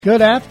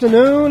Good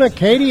afternoon,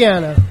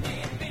 Acadiana.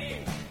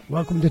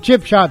 Welcome to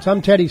Chip Shots.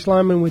 I'm Teddy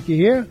Sliman with you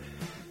here,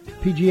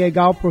 PGA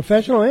golf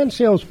professional and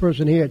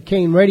salesperson here at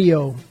KANE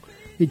Radio.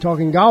 Be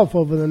talking golf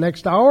over the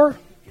next hour.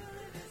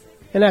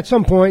 And at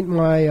some point,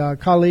 my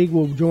colleague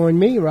will join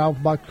me, Ralph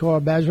Boxcar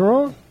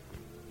Bergeron,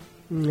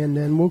 and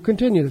then we'll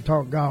continue to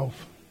talk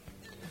golf.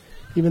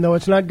 Even though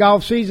it's not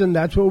golf season,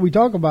 that's what we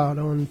talk about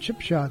on Chip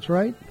Shots,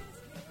 right?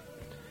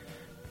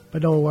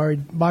 But don't worry,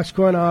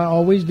 Boxcar and I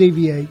always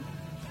deviate.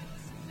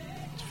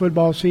 It's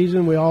football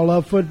season. We all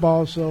love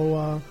football,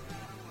 so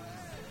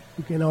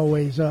we can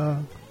always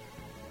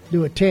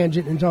do a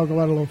tangent and talk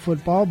about a little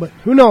football. But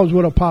who knows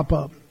what'll pop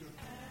up.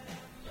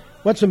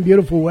 What's some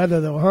beautiful weather,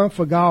 though, huh,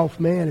 for golf,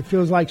 man. It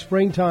feels like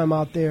springtime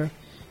out there.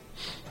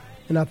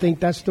 And I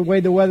think that's the way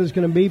the weather's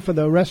going to be for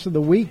the rest of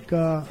the week.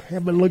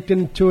 Haven't looked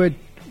into it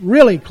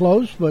really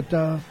close, but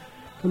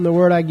from the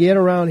word I get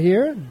around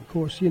here, of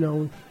course, you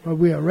know,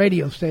 we're a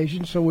radio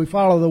station, so we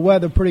follow the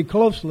weather pretty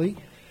closely.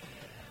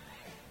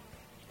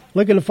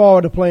 Looking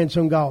forward to playing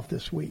some golf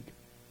this week.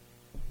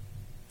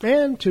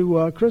 And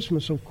to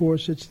Christmas, of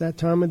course. It's that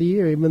time of the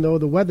year, even though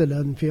the weather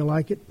doesn't feel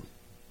like it.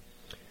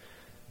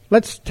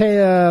 Let's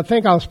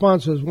thank our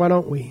sponsors, why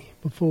don't we,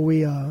 before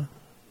we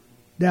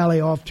dally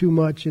off too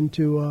much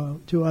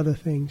into to other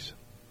things.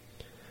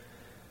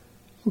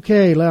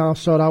 Okay, I'll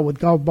start out with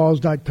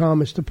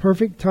golfballs.com. It's the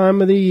perfect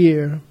time of the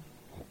year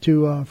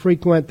to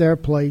frequent their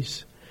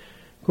place.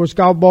 Of course,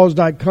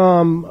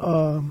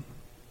 golfballs.com,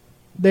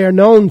 they're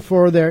known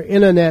for their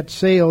internet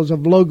sales of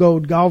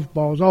logoed golf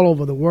balls all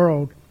over the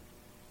world.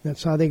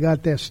 That's how they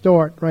got their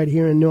start right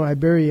here in New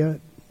Iberia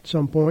at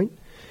some point.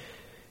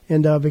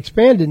 And have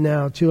expanded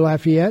now to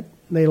Lafayette.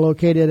 They're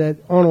located at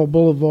Arnold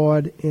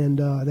Boulevard, and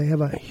they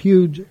have a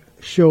huge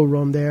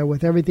showroom there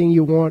with everything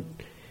you want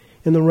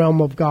in the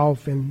realm of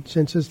golf. And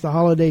since it's the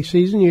holiday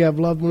season, you have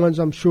loved ones,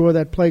 I'm sure,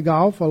 that play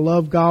golf or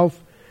love golf.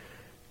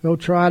 Go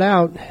try it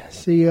out.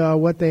 See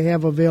what they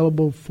have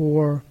available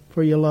for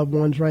your loved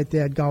ones right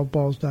there at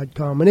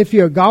golfballs.com. And if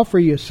you're a golfer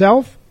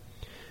yourself,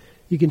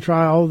 you can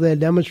try all their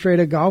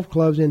demonstrator golf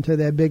clubs into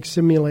their big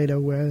simulator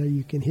where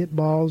you can hit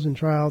balls and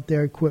try out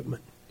their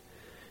equipment.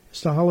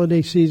 It's the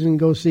holiday season.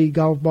 Go see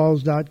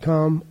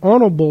golfballs.com,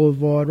 Arnold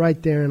Boulevard,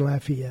 right there in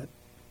Lafayette.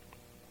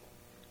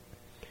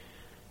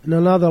 And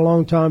another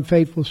longtime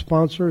faithful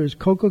sponsor is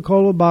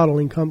Coca-Cola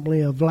Bottling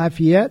Company of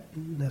Lafayette.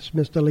 That's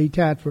Mr. Lee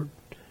Tadford.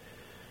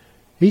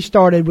 He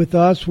started with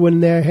us when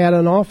they had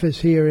an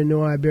office here in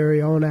New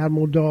Iberia on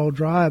Admiral Dahl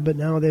Drive, but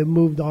now they've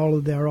moved all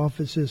of their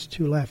offices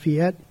to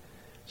Lafayette.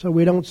 So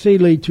we don't see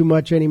Lee too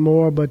much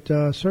anymore, but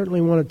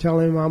certainly want to tell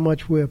him how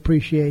much we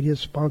appreciate his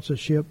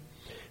sponsorship.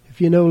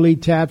 If you know Lee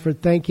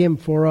Tadford, thank him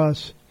for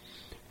us.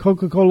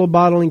 Coca-Cola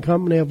Bottling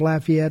Company of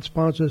Lafayette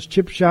sponsors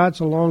Chip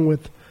Shots along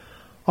with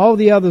all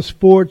the other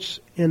sports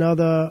and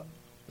other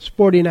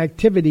sporting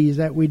activities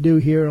that we do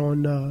here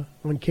on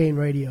KANE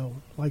Radio,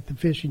 like the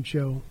fishing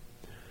show.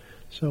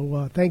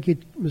 So thank you,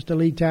 Mr.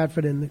 Lee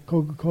Tadford and the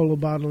Coca-Cola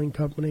Bottling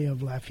Company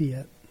of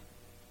Lafayette.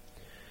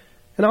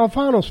 And our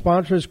final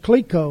sponsor is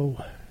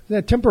Clico. They're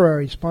a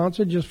temporary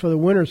sponsor just for the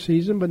winter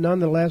season, but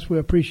nonetheless, we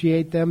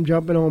appreciate them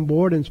jumping on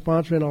board and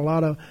sponsoring a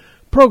lot of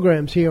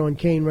programs here on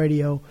KANE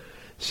Radio.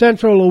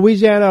 Central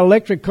Louisiana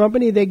Electric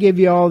Company, they give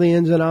you all the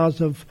ins and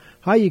outs of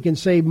how you can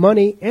save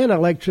money and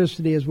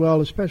electricity as well,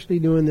 especially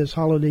during this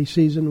holiday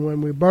season when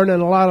we're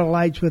burning a lot of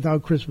lights with our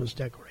Christmas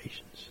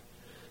decorations.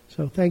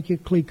 So thank you,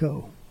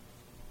 Clico.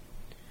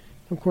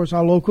 Of course,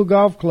 our local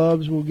golf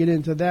clubs, we'll get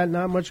into that.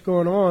 Not much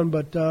going on,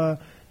 but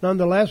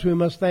nonetheless, we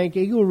must thank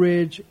Eagle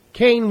Ridge,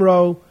 Cane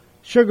Row,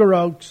 Sugar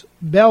Oaks,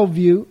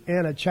 Bellevue,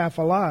 and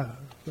Atchafalaya.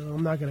 So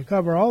I'm not going to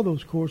cover all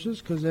those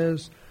courses because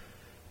there's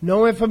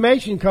no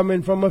information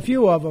coming from a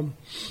few of them.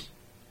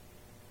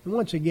 And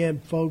once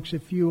again, folks,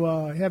 if you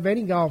have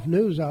any golf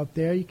news out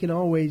there, you can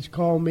always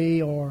call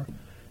me or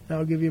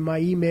I'll give you my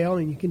email,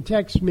 and you can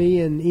text me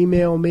and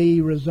email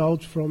me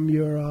results from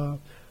your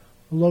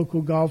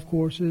local golf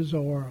courses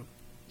or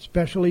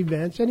special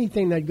events,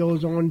 anything that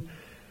goes on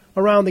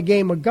around the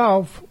game of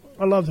golf.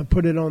 I love to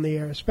put it on the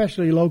air,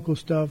 especially local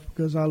stuff,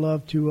 because I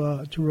love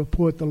to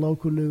report the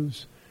local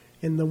news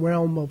in the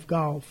realm of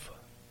golf.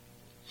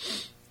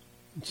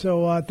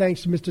 So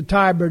thanks to Mr.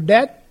 Ty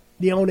Burdett,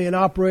 the owner and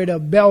operator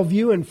of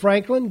Bellevue in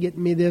Franklin,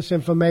 getting me this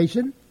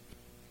information.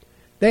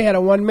 They had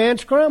a one-man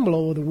scramble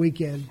over the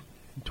weekend.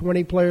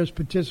 20 players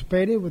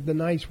participated with the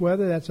nice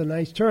weather. That's a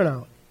nice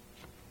turnout.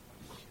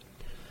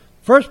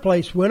 First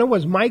place winner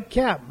was Mike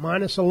Cap,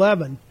 minus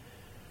 11.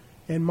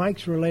 And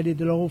Mike's related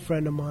to an old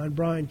friend of mine,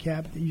 Brian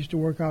Cap, that used to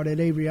work out at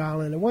Avery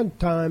Island. At one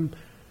time,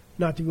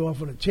 not to go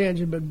off on a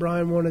tangent, but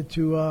Brian wanted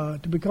to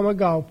become a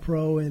golf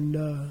pro,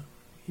 and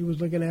he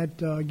was looking at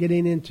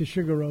getting into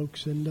Sugar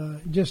Oaks, and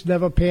it just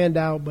never panned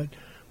out. But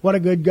what a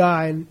good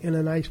guy and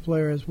a nice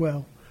player as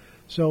well.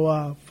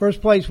 So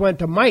first place went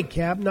to Mike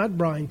Cap, not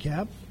Brian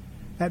Cap,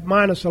 at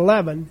minus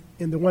 11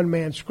 in the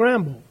one-man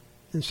scramble.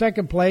 In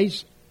second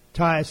place,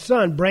 Ty's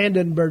son,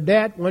 Brandon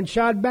Burdett, one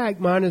shot back,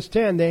 minus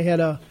 10. They had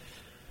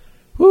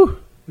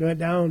went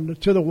down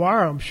to the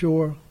wire, I'm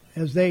sure,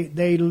 as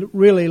they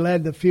really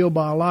led the field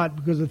by a lot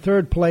because the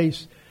third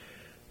place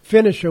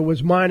finisher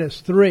was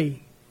 -3.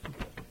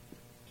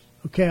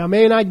 Okay, I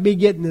may not be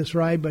getting this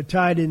right, but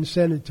Ty didn't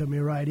send it to me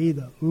right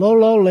either.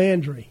 Lolo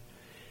Landry.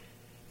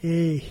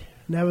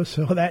 Never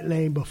saw that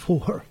name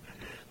before.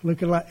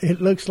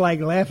 It looks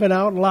like laughing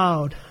out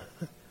loud.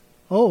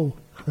 Oh.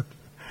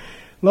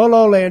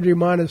 Lolo Landry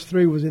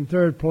 -3 was in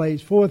third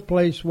place. Fourth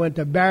place went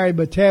to Barry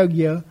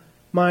Battaglia,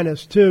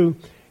 -2.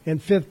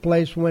 And fifth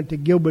place went to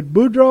Gilbert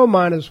Boudreau,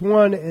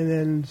 -1. And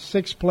then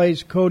sixth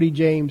place, Cody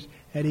James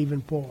at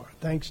even 4.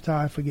 Thanks,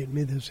 Ty, for getting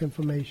me this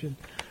information.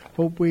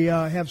 Hope we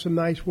have some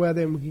nice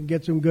weather and we can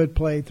get some good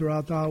play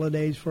throughout the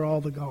holidays for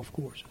all the golf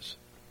courses.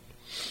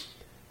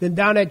 Then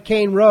down at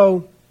KANE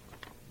Row,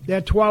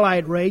 their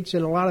twilight rates,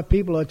 and a lot of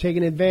people are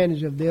taking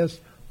advantage of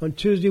this. On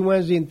Tuesday,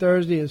 Wednesday, and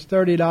Thursday is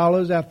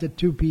 $30 after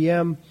 2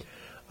 p.m.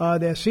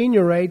 Their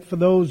senior rate, for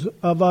those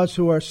of us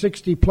who are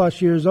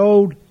 60-plus years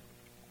old,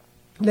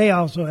 they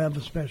also have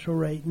a special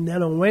rate. And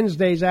then on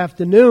Wednesdays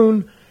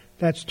afternoon,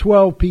 that's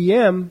 12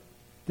 p.m.,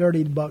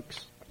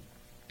 $30.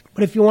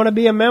 But if you want to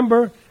be a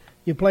member,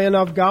 you play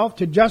enough golf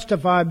to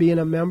justify being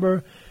a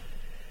member,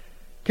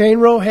 KANE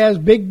Row has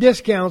big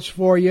discounts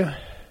for you.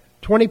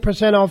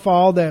 20% off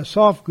all their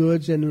soft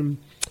goods. And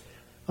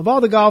of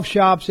all the golf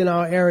shops in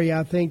our area,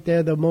 I think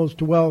they're the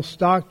most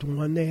well-stocked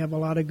one. They have a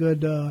lot of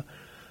good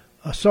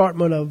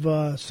assortment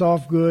of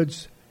soft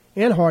goods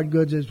and hard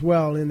goods as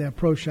well in their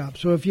pro shop.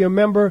 So if you're a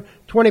member,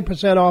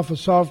 20% off of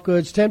soft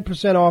goods,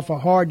 10% off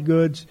of hard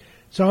goods.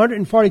 It's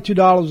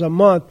 $142 a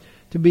month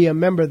to be a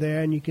member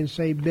there, and you can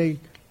save big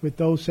with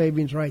those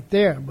savings right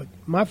there. But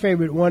my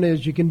favorite one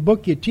is you can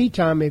book your tee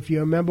time if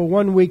you're a member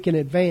 1 week in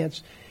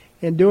advance.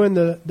 And during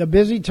the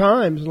busy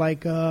times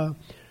like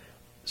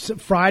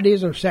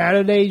Fridays or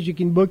Saturdays, you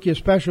can book your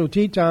special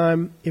tee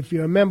time if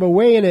you're a member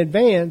way in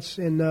advance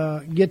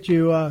and get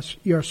you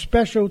your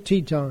special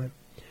tee time.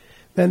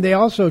 Then they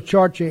also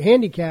chart your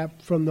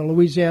handicap from the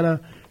Louisiana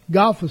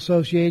Golf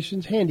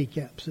Association's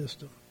handicap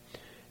system.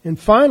 And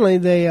finally,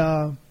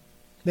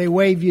 they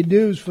waive your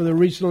dues for the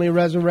recently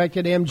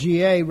resurrected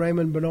MGA.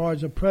 Raymond Bernard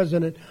is the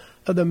president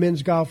of the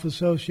Men's Golf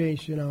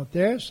Association out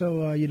there,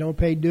 so you don't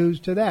pay dues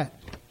to that.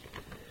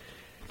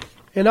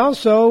 And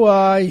also,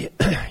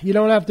 you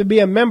don't have to be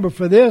a member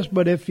for this,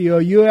 but if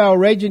you're a UL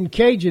Ragin'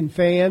 Cajun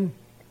fan,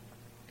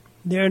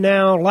 they're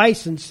now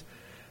licensed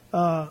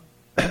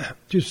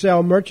to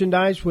sell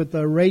merchandise with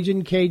the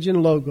Ragin'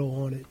 Cajun logo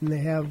on it. And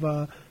they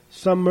have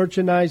some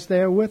merchandise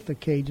there with the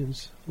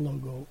Cajuns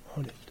logo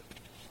on it.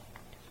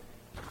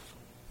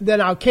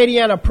 Then our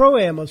Acadiana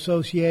Pro-Am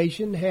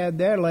Association had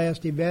their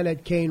last event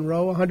at KANE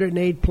Row.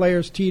 108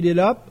 players teed it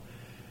up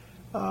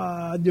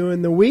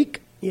during the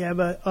week. You have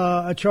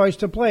a choice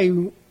to play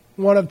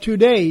one of 2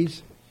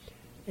 days,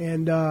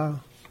 and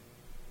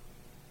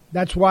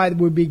that's why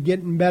we'll be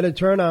getting better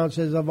turnouts,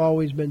 as I've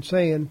always been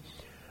saying.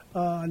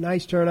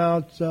 Nice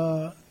turnouts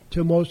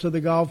to most of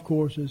the golf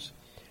courses.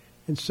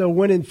 And so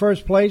winning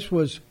first place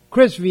was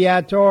Chris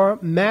Viator,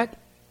 Matt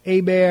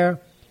Hebert,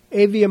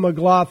 Avia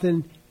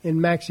McLaughlin,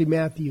 and Maxie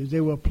Matthews.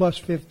 They were plus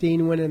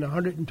 15, winning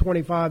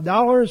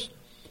 $125.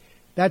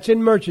 That's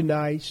in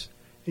merchandise.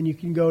 And you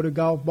can go to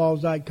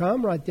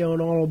golfballs.com right there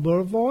on Arnold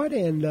Boulevard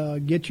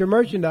and get your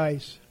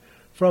merchandise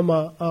from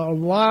a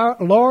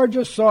large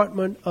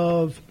assortment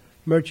of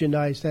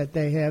merchandise that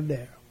they have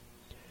there.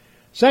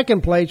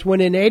 Second place,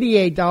 winning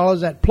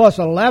 $88 at plus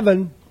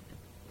 11,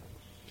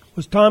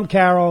 was Tom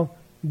Carroll,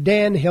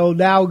 Dan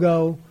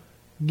Hidalgo,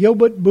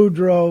 Gilbert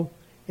Boudreau,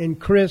 and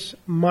Chris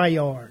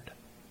Maillard.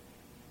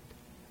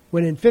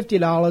 Winning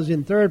 $50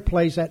 in third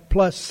place at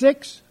plus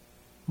 6,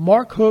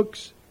 Mark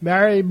Hooks,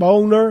 Barry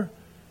Boner,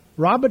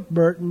 Robert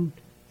Burton,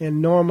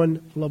 and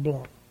Norman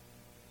LeBlanc.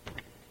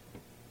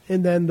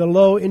 And then the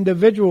low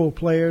individual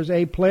players,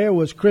 A player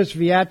was Chris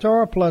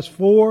Viator, plus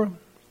 4.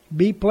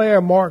 B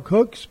player Mark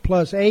Hooks,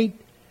 plus 8.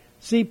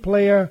 C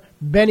player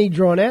Benny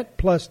Dronette,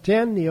 plus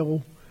 10, the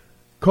old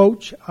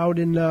coach out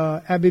in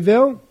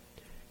Abbeville.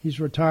 He's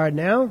retired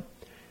now.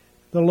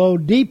 The low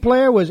D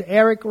player was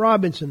Eric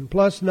Robinson,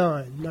 plus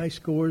 9. Nice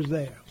scores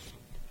there.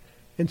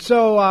 And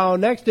so our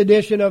next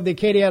edition of the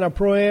Acadiana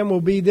Pro-Am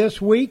will be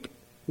this week,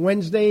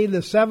 Wednesday the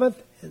 7th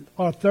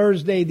or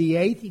Thursday the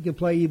 8th. You can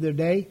play either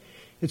day.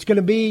 It's going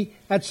to be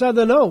at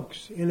Southern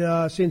Oaks.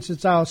 And since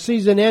it's our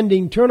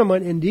season-ending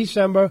tournament in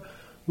December,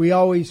 we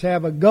always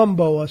have a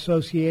gumbo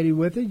associated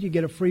with it. You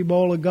get a free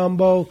bowl of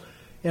gumbo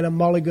and a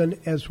mulligan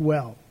as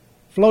well.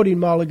 Floating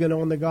mulligan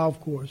on the golf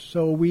course.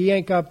 So we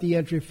yank up the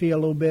entry fee a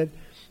little bit,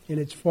 and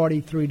it's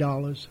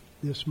 $43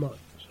 this month.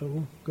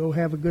 So go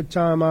have a good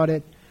time out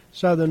at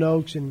Southern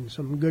Oaks and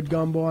some good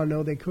gumbo. I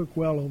know they cook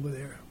well over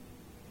there.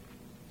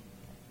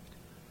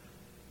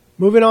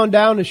 Moving on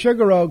down to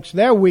Sugar Oaks,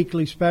 their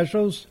weekly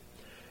specials.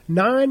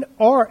 9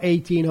 or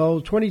 18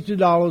 holes,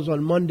 $22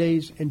 on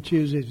Mondays and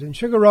Tuesdays. And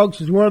Sugar Oaks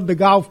is one of the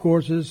golf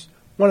courses,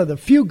 one of the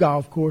few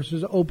golf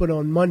courses open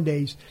on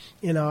Mondays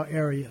in our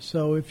area.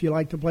 So if you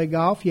like to play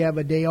golf, you have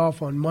a day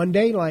off on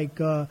Monday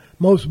like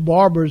most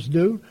barbers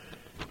do.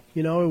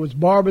 You know, it was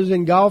barbers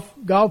and golf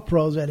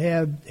pros that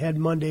had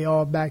Monday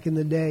off back in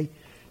the day.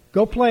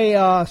 Go play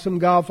some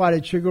golf out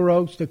at Sugar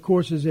Oaks. The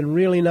course is in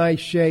really nice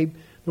shape.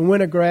 The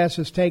winter grass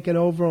has taken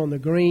over on the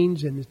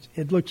greens, and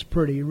it looks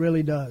pretty. It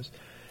really does.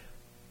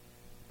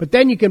 But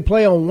then you can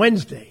play on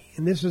Wednesday,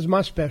 and this is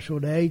my special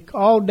day,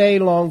 all day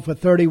long for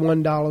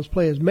 $31.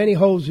 Play as many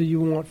holes as you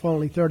want for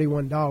only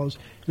 $31.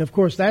 And, of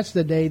course, that's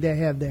the day they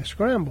have their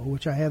scramble,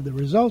 which I have the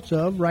results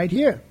of right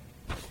here.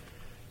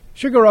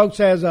 Sugar Oaks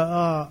has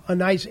a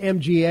nice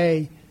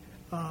MGA,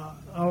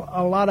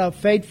 a lot of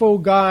faithful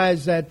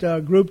guys that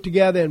group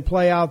together and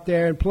play out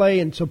there and play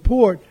and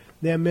support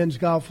their Men's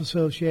Golf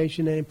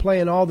Association and play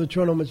in all the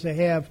tournaments they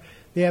have.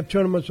 They have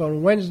tournaments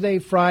on Wednesday,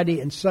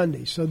 Friday, and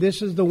Sunday. So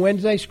this is the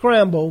Wednesday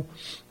Scramble.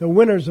 The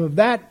winners of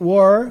that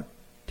were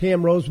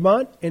Tam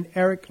Rosemont and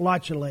Eric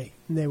Lachelet,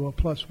 and they were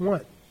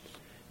 +1.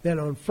 Then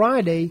on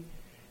Friday,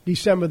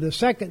 December the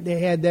 2nd, they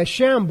had their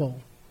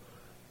Shamble.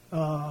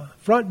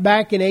 Front,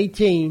 back, and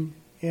 18.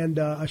 And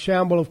a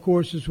Shamble, of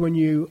course, is when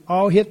you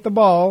all hit the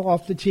ball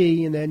off the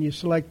tee, and then you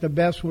select the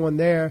best one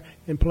there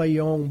and play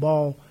your own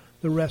ball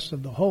the rest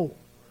of the hole.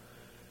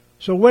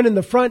 So winning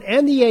the front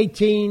and the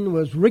 18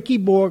 was Ricky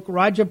Bork,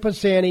 Roger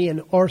Pisani,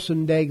 and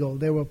Orson Daigle.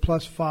 They were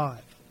 +5.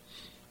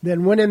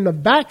 Then winning the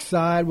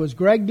backside was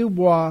Greg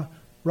Dubois,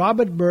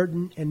 Robert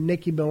Burton, and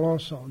Nicky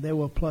Melanson. They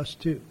were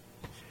 +2.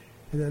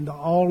 And then the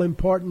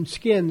all-important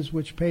skins,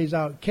 which pays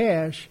out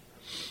cash,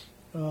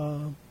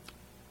 Kyle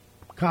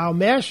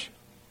Mesh,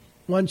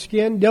 1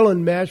 skin,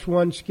 Dylan Mesh,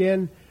 1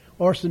 skin,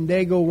 Orson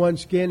Daigle, 1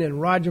 skin, and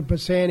Roger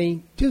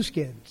Pisani, 2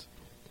 skins.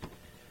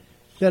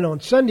 Then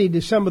on Sunday,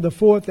 December the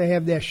 4th, they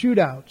have their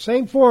shootout.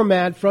 Same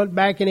format, front,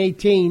 back, and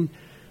 18,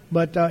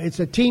 but it's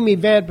a team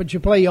event, but you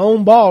play your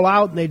own ball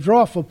out, and they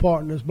draw for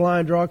partners,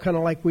 blind draw, kind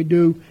of like we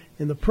do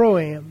in the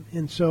Pro-Am.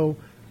 And so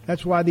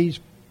that's why these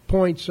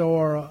points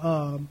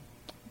are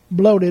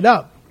bloated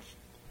up.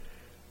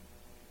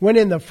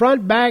 Winning the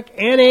front, back,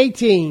 and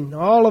 18,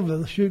 all of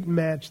the shooting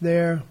match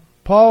there,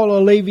 Paul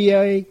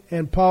Olivier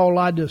and Paul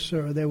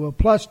Ladouceur. They were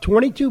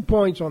 +22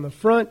 points on the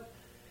front,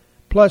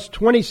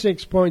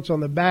 +26 points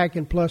on the back,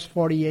 and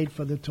 +48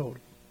 for the total.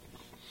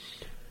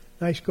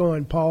 Nice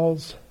going,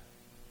 Pauls,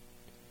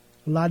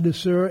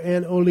 Ladouceur,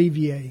 and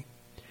Olivier.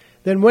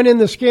 Then winning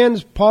the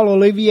skins, Paul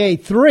Olivier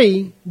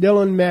 3,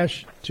 Dylan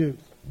Mesh 2.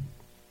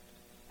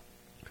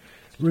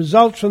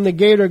 Results from the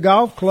Gator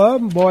Golf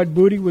Club. Boyd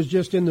Booty was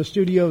just in the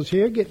studios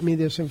here getting me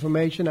this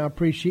information. I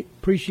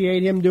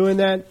appreciate him doing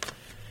that.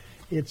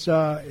 It's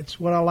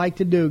what I like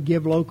to do,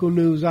 give local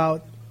news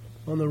out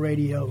on the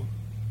radio,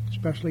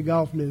 especially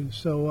golf news.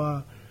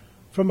 So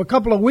from a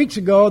couple of weeks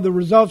ago, the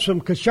results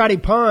from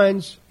Coshawty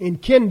Pines in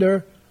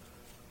Kinder.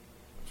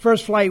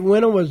 First flight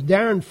winner was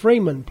Darren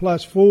Freeman,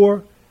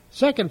 +4.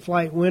 Second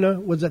flight winner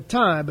was a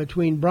tie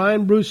between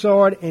Brian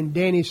Broussard and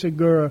Danny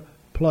Segura,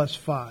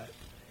 +5.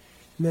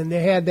 And then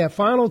they had their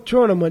final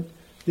tournament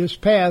this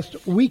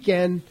past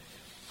weekend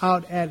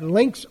out at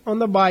Links on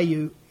the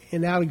Bayou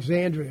in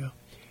Alexandria.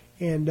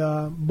 And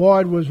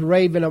Boyd was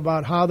raving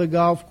about how the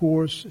golf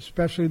course,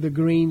 especially the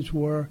greens,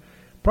 were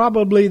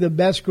probably the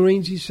best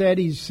greens, he said,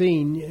 he's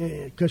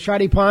seen.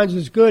 Coshawty Pines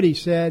is good, he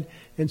said,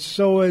 and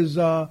so is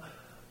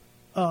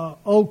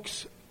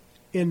Oaks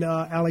in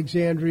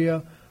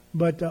Alexandria,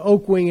 but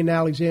Oak Wing in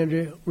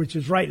Alexandria, which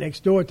is right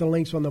next door to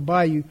Links on the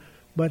Bayou.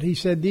 But he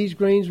said these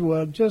greens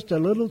were just a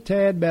little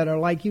tad better.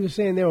 Like he was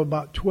saying, they were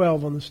about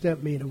 12 on the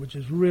step meter, which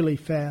is really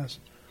fast.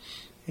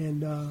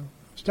 And I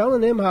was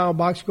telling him how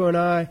Boxcar and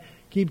I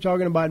keep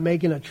talking about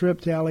making a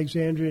trip to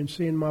Alexandria and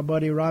seeing my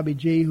buddy Robbie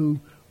G.,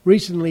 who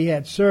recently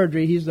had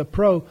surgery. He's the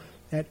pro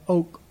at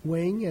Oak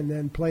Wing, and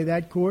then play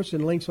that course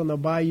and Links on the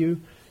Bayou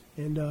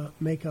and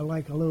make a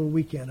little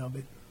weekend of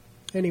it.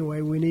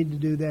 Anyway, we need to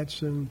do that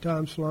soon.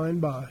 Time's flying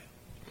by.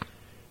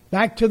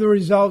 Back to the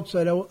results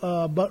at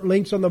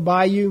Links on the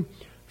Bayou.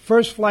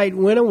 First flight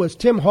winner was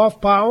Tim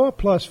Hoffpower,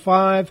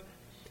 +5.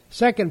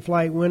 Second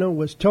flight winner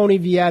was Tony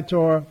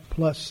Viator,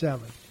 +7.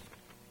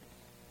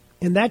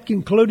 And that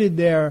concluded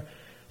their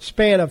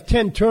span of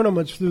 10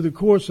 tournaments through the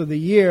course of the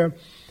year.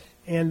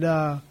 And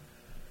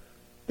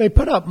they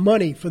put up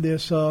money for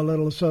this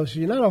little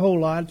association. Not a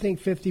whole lot, I think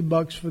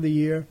 $50 for the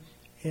year.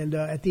 And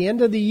at the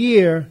end of the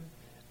year,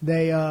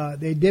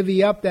 they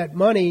divvy up that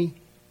money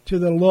to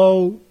the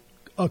low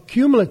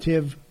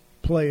accumulative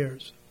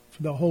players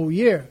for the whole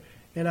year.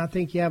 And I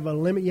think you have a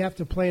limit. You have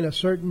to play in a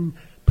certain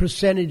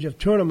percentage of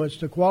tournaments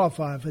to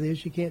qualify for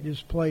this. You can't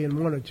just play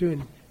in one or two.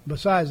 And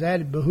besides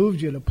that, it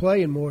behooves you to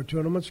play in more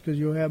tournaments because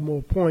you'll have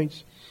more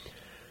points.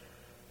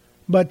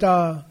 But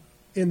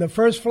in the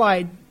first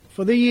flight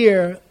for the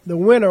year, the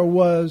winner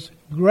was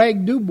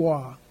Greg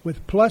Dubois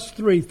with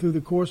 +3 through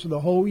the course of the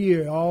whole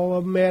year. All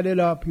of them added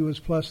up, he was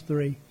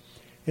 +3.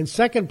 In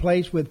second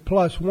place with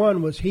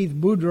 +1 was Heath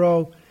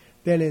Boudreau.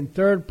 Then in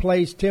third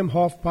place, Tim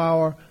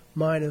Hoffpower,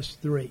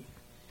 -3.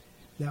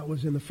 That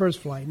was in the first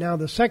flight. Now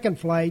the second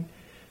flight,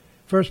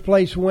 first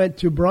place went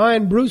to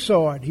Brian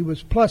Broussard. He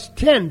was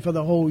 +10 for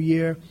the whole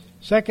year.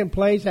 Second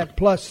place at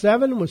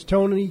 +7 was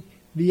Tony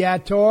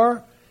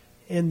Viator.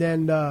 And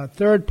then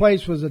third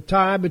place was a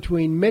tie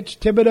between Mitch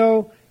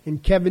Thibodeau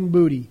and Kevin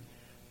Booty,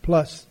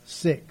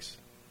 +6.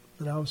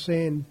 And I was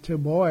saying to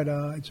Boyd,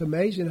 it's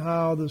amazing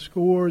how the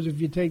scores,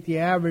 if you take the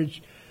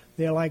average,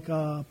 they're like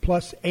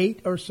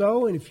 +8 or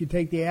so. And if you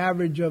take the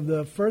average of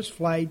the first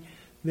flight,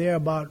 they're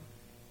about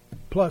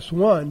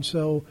 +1.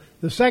 So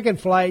the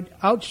second flight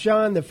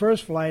outshined the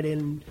first flight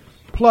in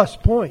plus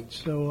points.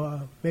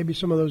 So maybe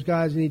some of those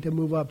guys need to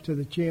move up to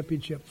the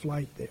championship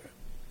flight there.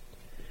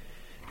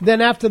 Then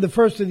after the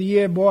first of the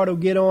year, Boyd will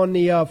get on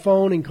the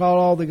phone and call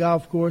all the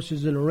golf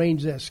courses and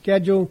arrange their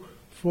schedule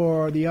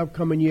for the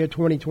upcoming year,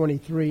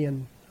 2023,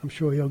 and I'm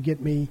sure he'll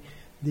get me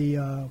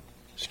the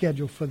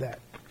schedule for that.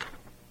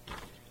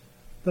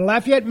 The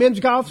Lafayette Men's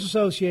Golf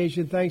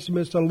Association, thanks to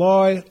Mr.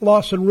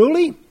 Lawson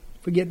Ruley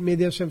for getting me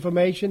this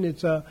information.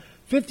 It's a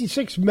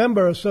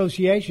 56-member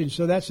association,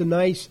 so that's a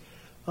nice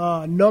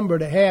number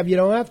to have. You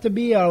don't have to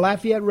be a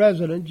Lafayette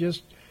resident,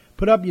 just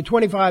put up your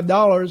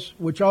 $25,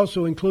 which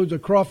also includes a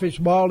crawfish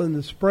ball in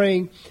the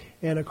spring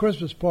and a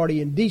Christmas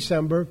party in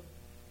December.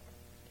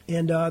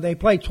 And they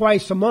play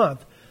twice a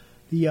month,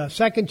 the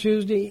second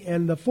Tuesday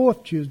and the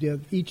fourth Tuesday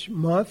of each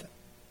month.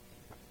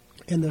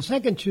 And the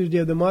second Tuesday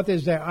of the month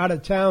is their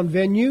out-of-town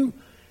venue.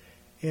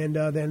 And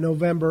their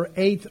November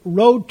 8th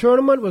road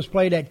tournament was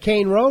played at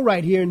KANE Row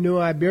right here in New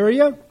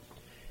Iberia.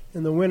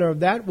 And the winner of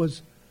that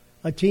was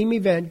a team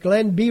event,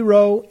 Glenn B.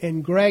 Rowe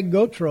and Greg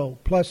Gautreaux,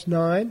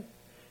 +9.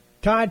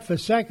 Tied for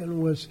second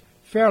was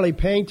Fairleigh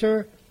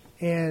Painter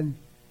and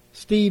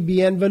Steve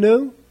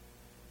Bienvenu.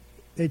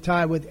 They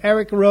tied with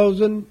Eric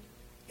Rosen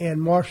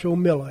and Marshall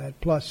Miller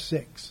at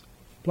 +6.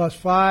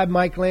 +5,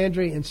 Mike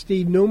Landry and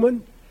Steve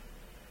Newman.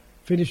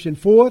 Finishing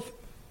fourth.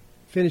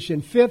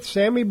 Finishing fifth,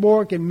 Sammy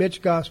Bork and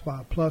Mitch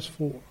Gaspar,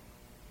 +4.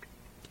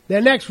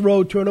 Their next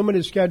road tournament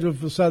is scheduled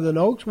for Southern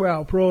Oaks, where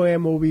our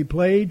Pro-Am will be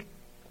played.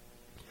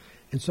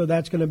 And so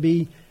that's going to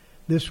be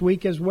this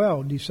week as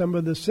well,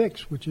 December the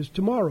 6th, which is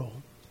tomorrow.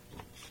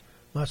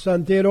 My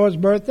son Theodore's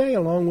birthday,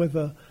 along with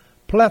a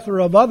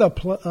plethora of other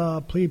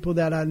people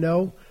that I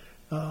know.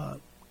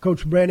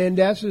 Coach Brent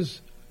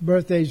Endes's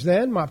birthday's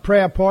then. My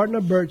prayer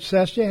partner, Bert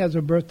Sestia, has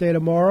a birthday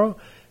tomorrow,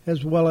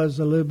 as well as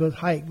Elizabeth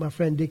Hike, my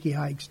friend Dickie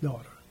Hike's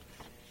daughter,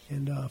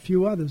 and a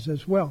few others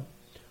as well.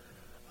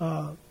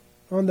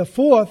 On the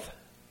fourth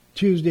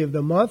Tuesday of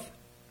the month,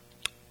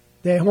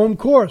 their home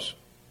course,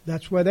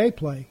 that's where they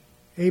play,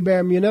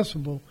 Abear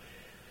Municipal.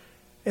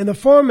 And the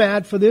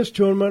format for this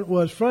tournament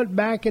was front,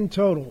 back, and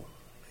total.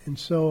 And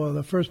so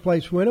the first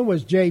place winner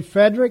was Jay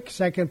Frederick,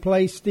 second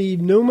place Steve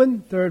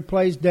Newman, third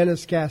place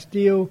Dennis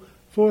Castile,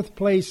 fourth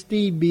place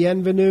Steve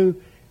Bienvenu,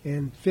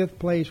 and fifth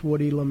place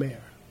Woody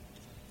Lemaire.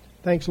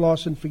 Thanks,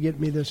 Lawson, for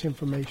getting me this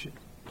information.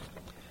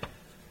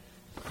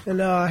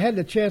 And I had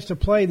the chance to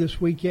play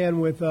this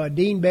weekend with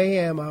Dean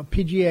Bayham, a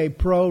PGA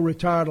pro,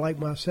 retired like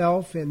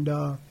myself, and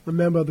a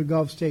member of the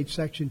Gulf States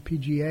Section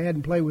PGA. I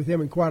hadn't played with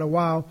him in quite a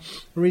while.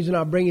 The reason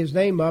I bring his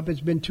name up,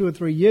 it's been 2 or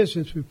 3 years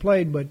since we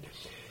played, but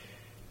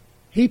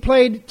he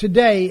played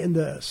today in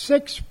the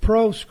 6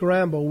 Pro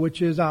Scramble,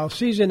 which is our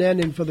season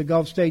ending for the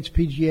Gulf States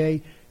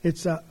PGA.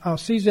 It's our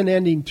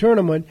season-ending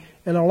tournament,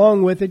 and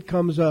along with it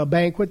comes a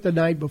banquet the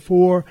night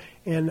before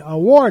and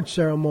award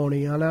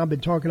ceremony. And I've been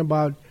talking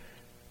about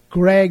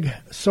Greg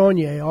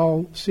Saunier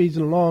all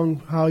season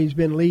long, how he's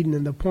been leading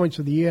in the points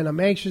of the year, and I'm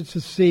anxious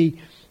to see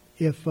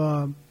if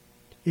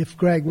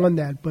Greg won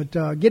that.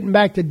 But getting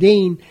back to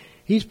Dean,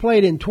 he's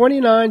played in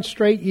 29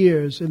 straight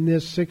years in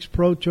this 6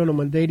 Pro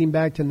tournament dating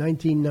back to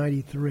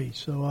 1993.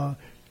 So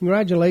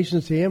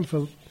congratulations to him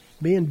for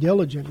being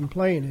diligent and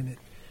playing in it.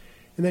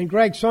 And then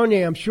Greg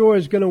Saunier, I'm sure,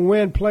 is going to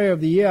win Player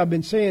of the Year. I've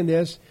been saying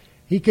this.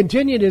 He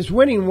continued his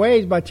winning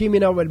ways by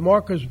teaming up with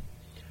Marcus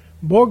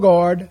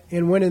Borgard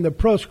and winning the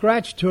Pro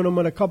Scratch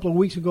tournament a couple of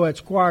weeks ago at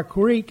Squaw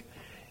Creek.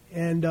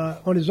 And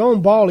on his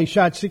own ball, he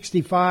shot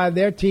 65.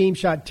 Their team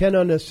shot 10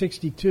 under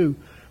 62.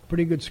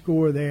 Pretty good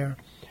score there.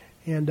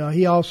 And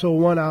he also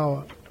won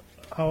our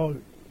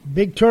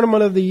big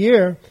tournament of the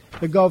year,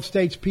 the Gulf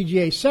States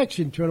PGA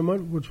Section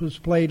Tournament, which was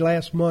played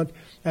last month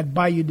at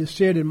Bayou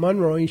Desert in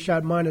Monroe. He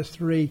shot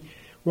 -3,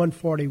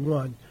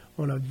 141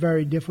 on a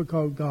very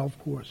difficult golf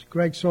course.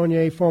 Greg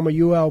Saunier, former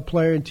UL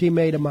player and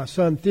teammate of my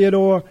son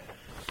Theodore,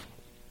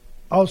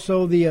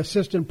 also the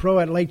assistant pro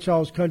at Lake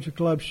Charles Country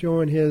Club,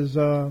 showing his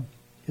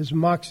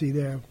moxie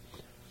there.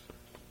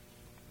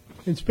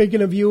 And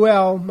speaking of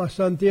UL, my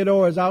son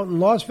Theodore is out in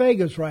Las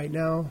Vegas right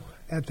now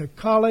at the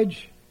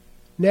College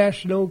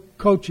National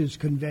Coaches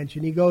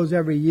Convention. He goes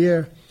every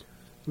year,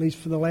 at least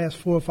for the last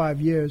 4 or 5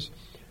 years.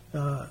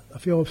 I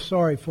feel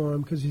sorry for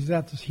him because he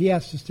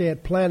has to stay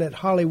at Planet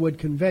Hollywood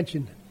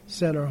Convention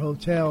Center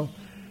Hotel,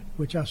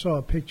 which I saw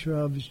a picture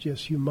of. Is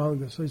just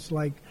humongous. It's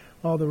like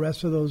all the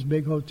rest of those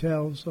big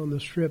hotels on the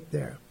Strip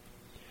there.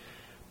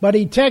 But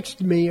he texted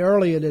me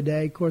earlier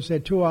today. Of course, they're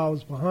 2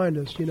 hours behind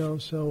us,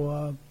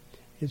 so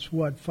it's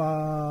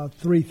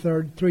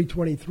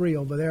 3:23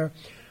 over there.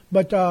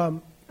 But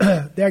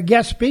their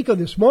guest speaker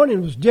this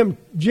morning was Jim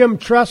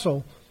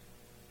Tressel,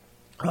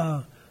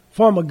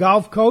 former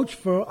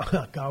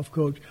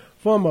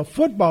former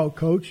football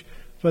coach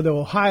for the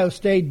Ohio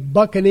State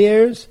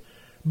Buckeyes.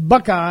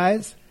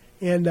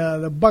 And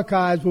the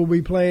Buckeyes will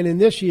be playing in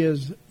this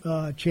year's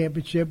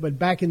championship. But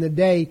back in the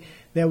day,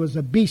 there was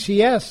a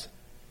BCS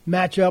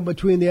matchup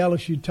between the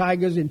LSU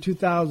Tigers in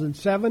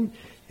 2007,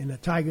 and the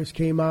Tigers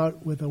came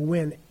out with a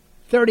win,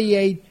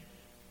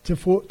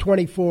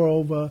 38-24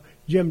 over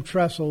Jim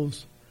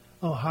Tressel's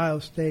Ohio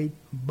State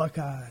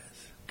Buckeyes.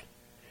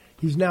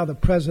 He's now the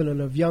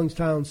president of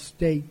Youngstown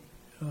State.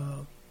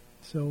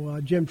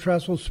 So Jim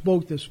Tressel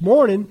spoke this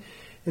morning,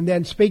 and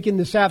then speaking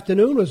this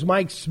afternoon was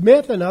Mike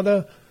Smith,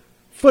 another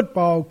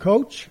football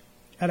coach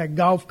at a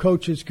golf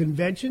coaches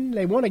convention.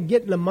 They want to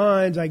get in the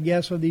minds, I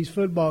guess, of these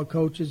football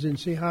coaches and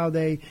see how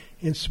they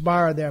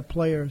inspire their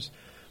players.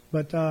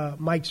 But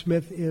Mike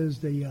Smith is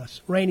the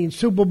reigning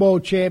Super Bowl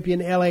champion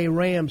LA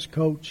Rams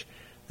coach.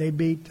 They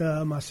beat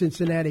my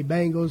Cincinnati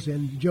Bengals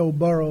and Joe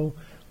Burrow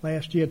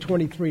last year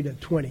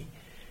 23-20.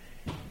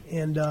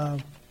 And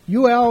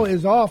UL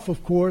is off,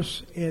 of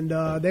course, and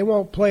they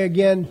won't play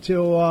again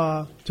till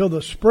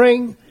the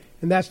spring,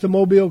 and that's the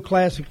Mobile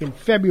Classic in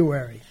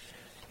February.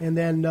 And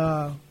then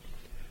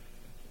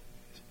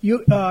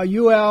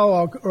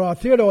UL or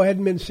Theodore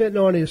hadn't been sitting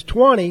on his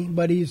 20,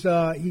 but he's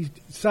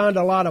signed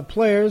a lot of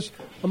players,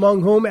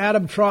 among whom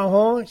Adam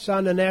Trahan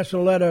signed a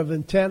national letter of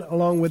intent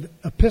along with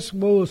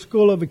Episcopal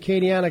School of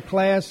Acadiana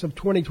class of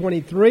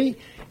 2023.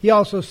 He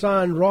also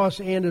signed Ross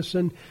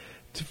Anderson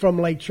from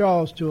Lake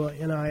Charles to a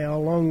NIL,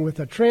 along with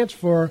a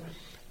transfer,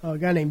 a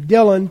guy named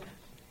Dylan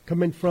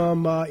coming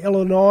from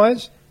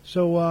Illinois.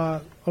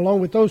 So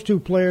along with those two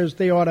players,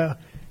 they ought to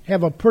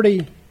have a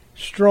pretty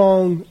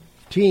strong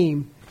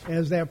team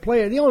as their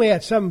player. He only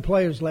had 7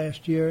 players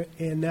last year,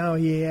 and now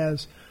he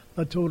has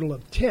a total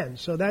of 10.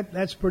 So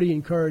that's pretty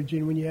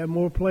encouraging when you have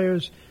more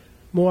players,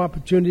 more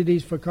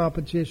opportunities for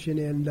competition,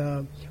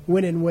 and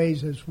winning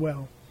ways as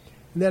well.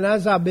 And then,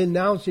 as I've been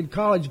announcing,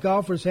 college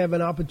golfers have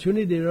an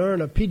opportunity to earn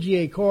a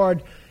PGA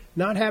card,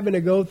 not having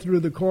to go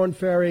through the Korn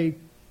Ferry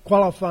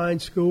qualifying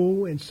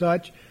school and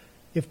such.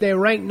 If they're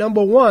ranked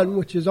number 1,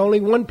 which is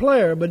only one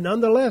player, but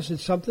nonetheless,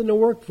 it's something to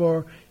work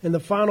for in the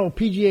final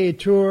PGA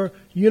Tour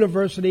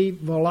University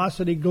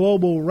Velocity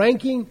Global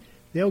ranking,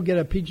 they'll get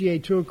a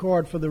PGA Tour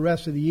card for the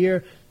rest of the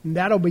year, and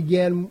that'll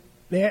begin.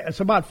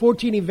 It's about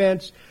 14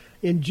 events.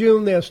 In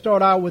June, they'll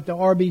start out with the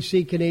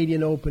RBC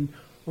Canadian Open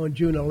on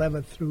June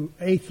 8th through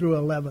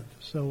 11th.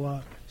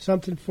 So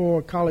something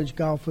for college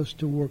golfers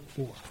to work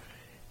for.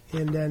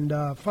 And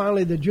then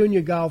finally, the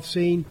junior golf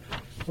scene.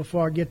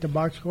 Before I get to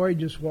Boxcar, he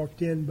just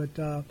walked in. But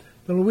the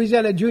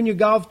Louisiana Junior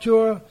Golf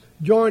Tour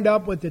joined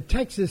up with the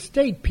Texas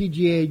State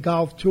PGA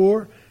Golf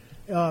Tour,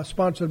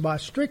 sponsored by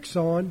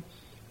Strixon.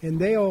 And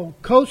they'll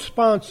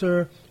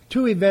co-sponsor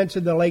 2 events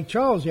in the Lake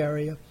Charles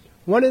area.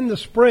 One in the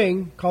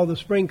spring, called the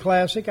Spring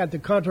Classic at the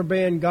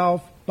Contraband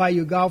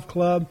Bayou Golf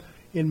Club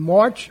in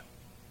March.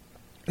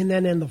 And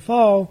then in the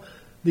fall,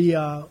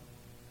 the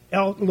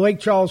Lake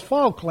Charles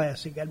Fall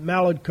Classic at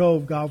Mallard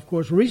Cove Golf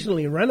Course,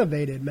 recently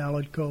renovated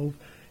Mallard Cove,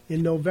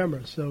 in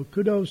November. So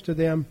kudos to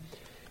them.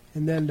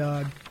 And then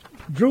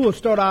Drew will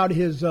start out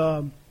his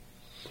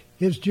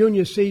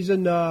junior season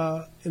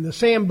in the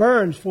Sam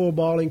Burns Full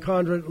Ball in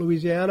Condrant,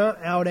 Louisiana,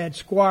 out at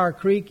Squire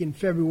Creek in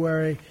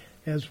February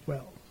as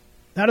well.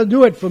 That'll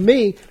do it for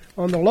me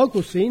on the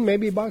local scene.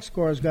 Maybe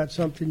Boxcar's got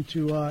something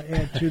to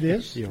add to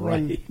this. You're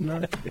right.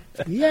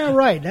 Yeah,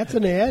 right. That's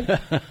an ad.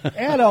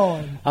 Add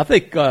on. I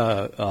think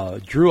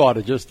Drew ought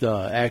to just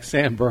ask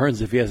Sam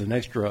Burns if he has an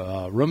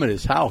extra room at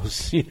his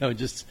house.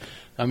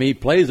 He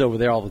plays over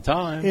there all the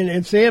time.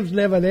 And Sam's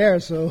never there,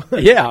 so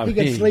yeah, he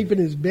can sleep in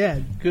his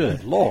bed.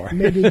 Good Lord.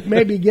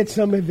 maybe get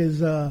some of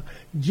his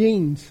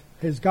jeans,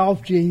 his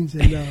golf jeans,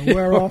 and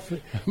wear off,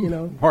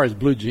 Or his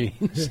blue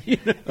jeans.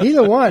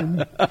 Either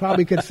one.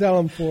 Probably could sell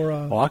them for...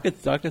 I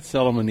could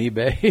sell them on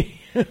eBay.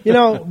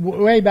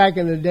 Way back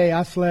in the day,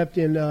 I slept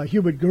in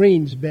Hubert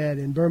Green's bed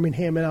in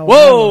Birmingham, Alabama.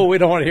 Whoa, we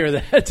don't want to hear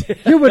that.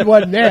 Hubert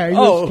wasn't there. He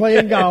was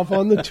playing golf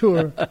on the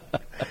tour.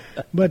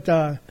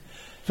 But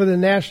for the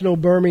National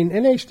Birmingham,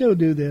 and they still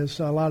do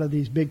this, a lot of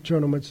these big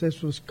tournaments.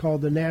 This was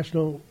called the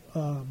National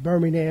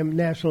Birmingham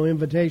National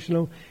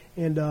Invitational,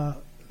 and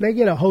they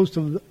get a host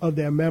of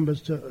their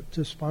members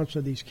to sponsor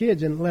these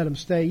kids and let them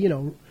stay,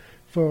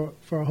 for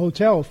a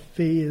hotel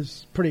fee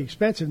is pretty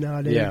expensive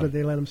nowadays, but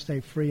they let them stay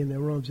free in their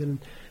rooms. And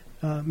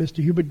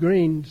Mr. Hubert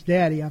Green's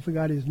daddy, I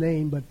forgot his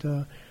name, but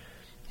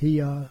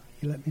he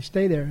let me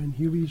stay there in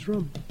Hubie's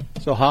room.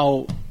 So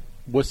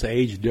what's the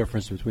age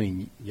difference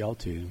between y'all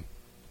two?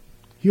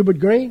 Hubert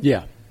Green?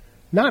 Yeah.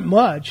 Not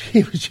much.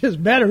 He was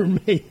just better than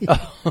me.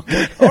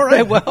 All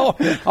right, well,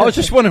 I was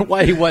just wondering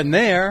why he wasn't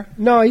there.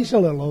 No, he's a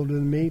little older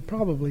than me,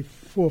 probably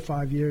 4 or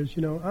 5 years.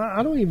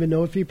 I don't even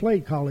know if he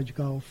played college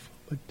golf.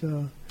 But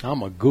I'm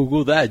going to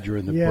Google that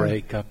during the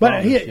break.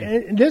 But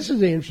this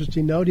is an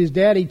interesting note. His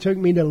daddy took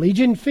me to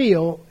Legion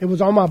Field. It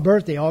was on my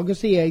birthday,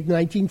 August the 8th,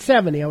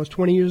 1970. I was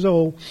 20 years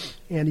old,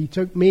 and he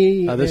took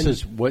me. This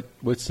is what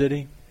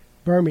city?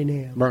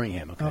 Birmingham.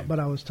 Birmingham, okay. But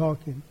I was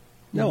talking.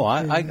 No,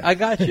 I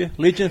got you.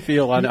 Legion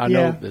Field, I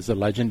know, is a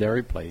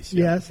legendary place.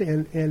 Yeah. Yes,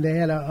 and they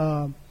had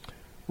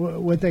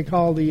what they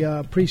call the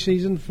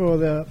preseason for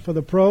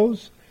the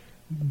pros.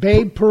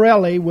 Babe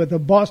Pirelli with the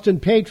Boston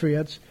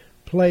Patriots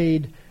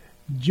played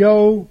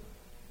Joe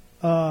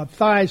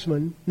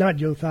Theismann, not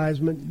Joe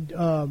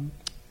Theismann,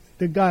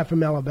 the guy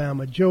from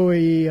Alabama, Joe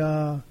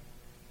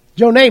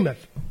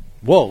Namath.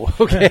 Whoa,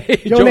 okay.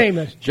 Joe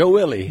Namath. Joe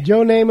Willie.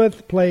 Joe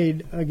Namath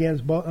played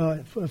against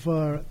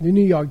for the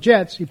New York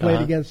Jets. He played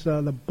against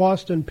the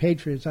Boston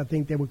Patriots, I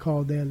think they were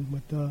called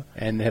then.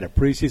 And they had a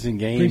preseason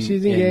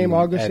game.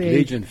 August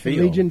 8th.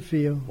 Legion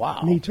Field. Wow.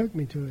 And he took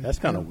me to it. That's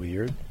kind of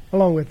weird.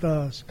 Along with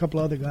a couple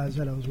other guys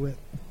that I was with.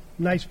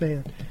 Nice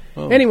band.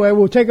 Oh. Anyway,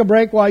 we'll take a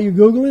break while you're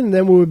Googling, and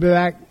then we'll be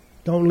back.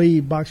 Don't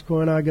leave.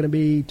 Boxcar and I are going to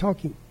be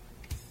talking.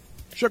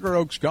 Sugar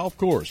Oaks Golf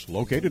Course,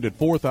 located at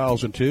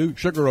 4002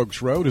 Sugar Oaks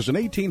Road, is an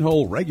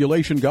 18-hole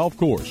regulation golf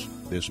course.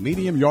 This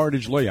medium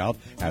yardage layout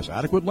has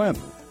adequate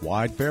length,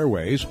 wide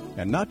fairways,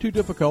 and not too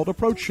difficult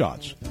approach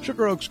shots.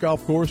 Sugar Oaks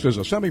Golf Course is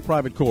a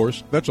semi-private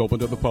course that's open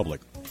to the public.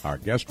 Our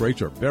guest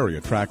rates are very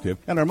attractive,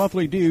 and our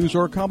monthly dues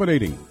are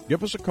accommodating.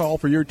 Give us a call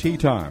for your tee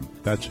time.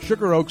 That's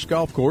Sugar Oaks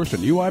Golf Course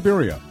in New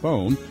Iberia.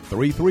 Phone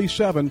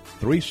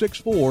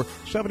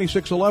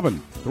 337-364-7611.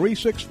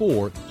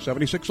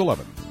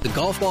 364-7611. The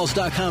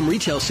GolfBalls.com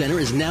retail center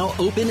is now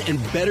open and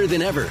better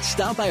than ever.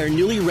 Stop by our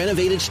newly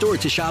renovated store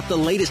to shop the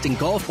latest in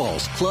golf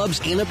balls,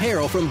 clubs, and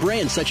apparel from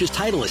brands such as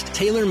Titleist,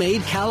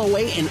 TaylorMade,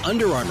 Callaway, and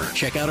Under Armour.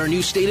 Check out our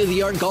new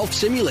state-of-the-art golf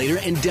simulator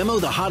and demo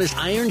the hottest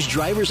irons,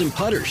 drivers, and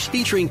putters.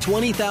 Featuring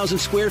 20,000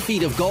 square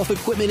feet of golf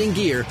equipment and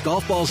gear,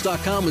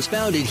 GolfBalls.com was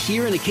founded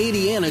here in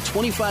Acadiana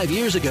 25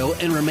 years ago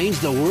and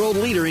remains the world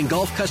leader in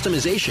golf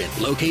customization.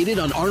 Located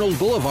on Arnold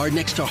Boulevard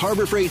next to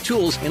Harbor Freight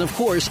Tools and, of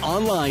course,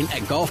 online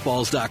at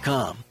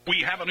GolfBalls.com.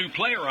 We have a new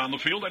player on the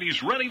field, and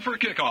he's ready for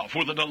kickoff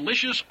with a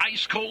delicious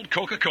ice-cold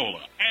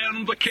Coca-Cola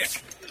and the kick.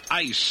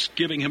 Ice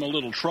giving him a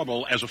little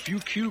trouble as a few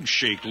cubes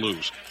shake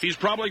loose. He's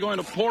probably going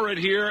to pour it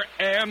here,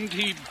 and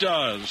he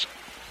does.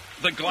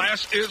 The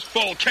glass is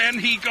full. Can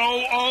he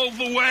go all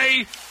the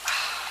way?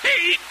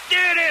 He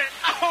did it!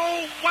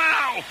 Oh,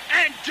 wow!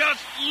 And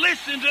just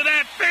listen to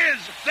that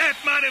fizz. That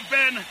might have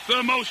been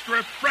the most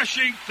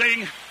refreshing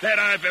thing that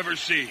I've ever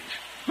seen.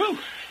 Whew.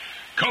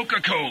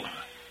 Coca-Cola.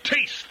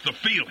 Taste the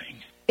feeling.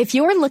 If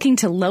you're looking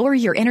to lower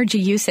your energy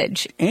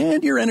usage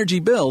and your energy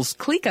bills,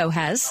 Cleco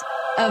has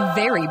a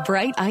very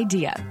bright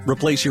idea.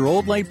 Replace your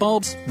old light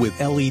bulbs with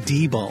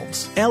LED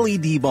bulbs.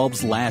 LED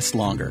bulbs last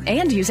longer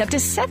and use up to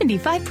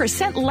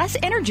 75% less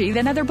energy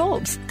than other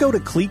bulbs. Go to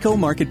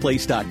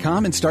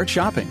ClecoMarketplace.com and start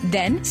shopping.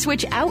 Then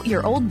switch out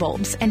your old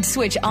bulbs and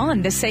switch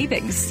on the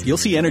savings. You'll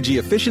see energy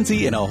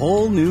efficiency in a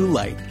whole new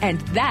light.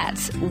 And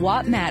that's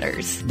what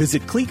matters.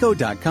 Visit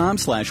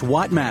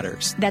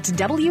Cleco.com/whatmatters. That's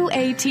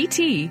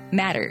WATT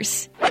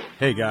matters.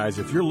 Hey guys,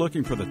 if you're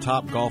looking for the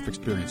top golf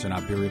experience in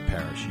Iberia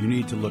Parish, you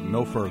need to look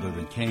no further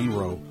than KANE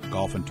Row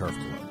Golf and Turf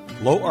Club.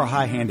 Low or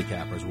high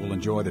handicappers will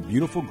enjoy the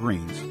beautiful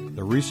greens,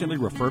 the recently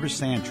refurbished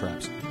sand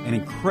traps, and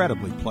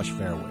incredibly plush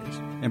fairways.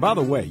 And by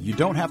the way, you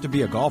don't have to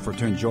be a golfer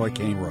to enjoy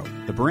KANE Row.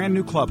 The brand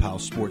new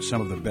clubhouse sports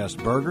some of the best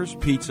burgers,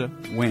 pizza,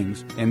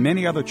 wings, and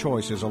many other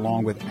choices,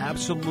 along with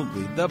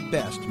absolutely the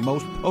best,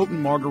 most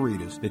potent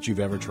margaritas that you've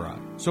ever tried.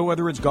 So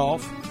whether it's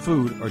golf,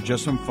 food, or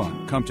just some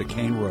fun, come to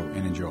KANE Row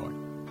and enjoy.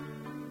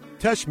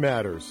 Tesh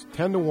Matters,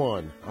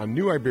 10-1, on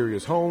New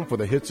Iberia's home for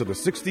the hits of the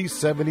 60s,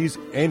 70s,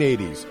 and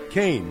 80s.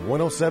 KANE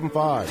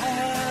 107.5.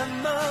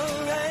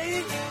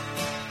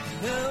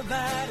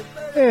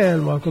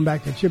 And welcome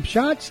back to Chip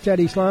Shots.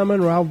 Teddy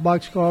Sliman, Ralph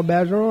Boxcar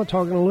Bergeron,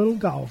 talking a little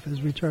golf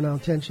as we turn our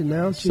attention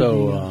now to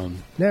the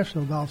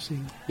national golf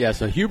scene. Yeah,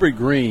 so Hubert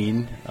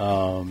Green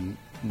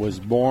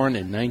was born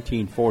in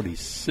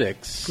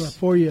 1946.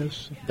 4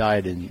 years.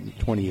 Died in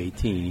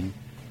 2018.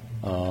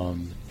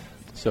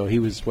 So he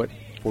was, 4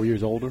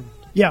 years older?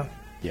 Yeah.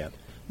 Yeah.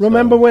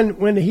 Remember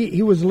when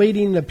he was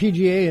leading the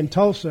PGA in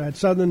Tulsa at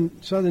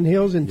Southern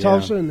Hills in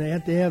Tulsa, and they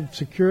had to have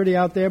security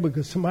out there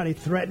because somebody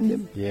threatened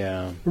him?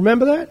 Yeah.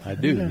 Remember that? I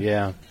do,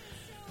 yeah.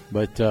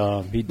 But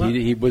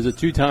he was a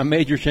two-time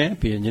major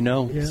champion,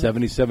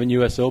 77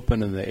 U.S.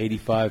 Open and the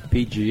 85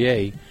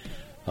 PGA.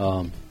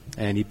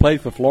 And he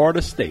played for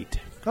Florida State.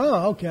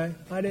 Oh, okay.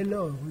 I didn't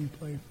know who he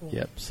played for.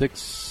 Yep,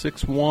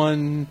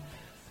 6'1".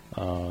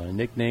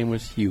 Nickname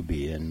was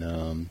Hubie,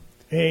 and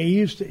he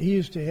used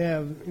to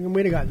have.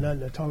 We got nothing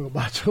to talk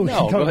about. So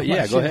no, go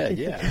ahead.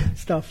 Yeah,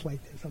 stuff like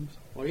this. I'm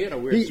sorry. Well, he had a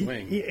weird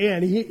swing.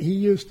 And he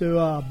used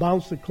to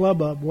bounce the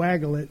club up,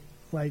 waggle it,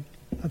 like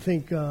I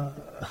think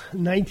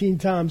 19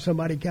 times.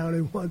 Somebody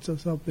counted once or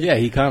something. Yeah,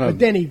 he kind of. But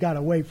then he got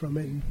away from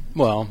it. And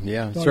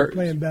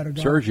playing better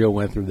golf. Sergio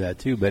went through that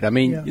too. But I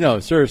mean,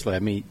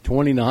 seriously,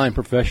 29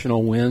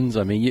 professional wins.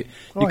 I mean, you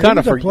kind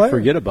of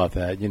forget about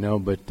that,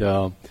 But.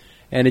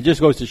 And it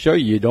just goes to show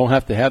you don't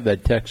have to have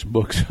that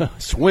textbook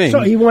swing.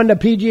 So he won the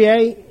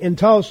PGA in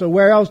Tulsa.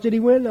 Where else did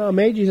he win?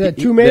 Majors? He had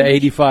two majors? The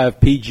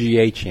 85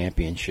 PGA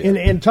Championship.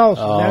 In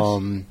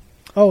Tulsa.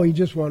 He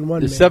just won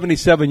one. The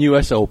 77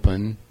 U.S.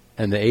 Open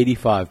and the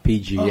 85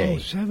 PGA. Oh,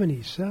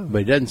 77.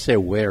 But it doesn't say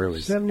where it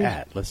was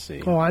at. Let's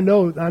see. Oh, I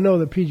know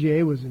the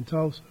PGA was in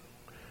Tulsa.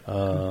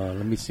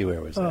 Let me see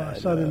where was that.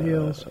 Southern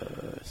Hills.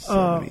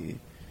 70.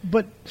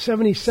 But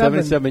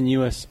 77. 77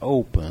 U.S.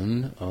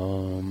 Open.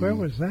 Where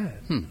was that?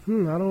 I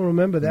don't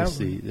remember that one.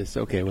 See. It's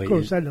okay. Wait. Of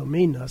course, that don't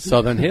mean nothing.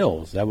 Southern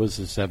Hills. That was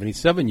the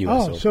 77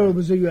 U.S. Open. Oh, so it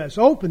was the U.S.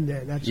 Open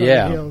then. That's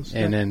Southern Hills.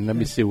 And then let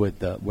me see where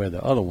the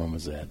other one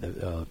was at.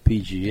 The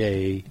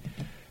PGA.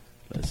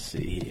 Let's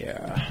see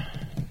here.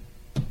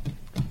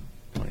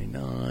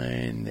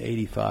 29,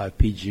 85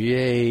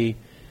 PGA.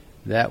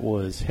 That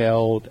was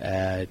held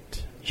at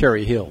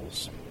Cherry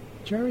Hills.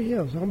 Cherry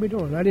Hills. I'll be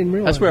doing. I didn't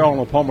realize. That's where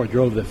Arnold Palmer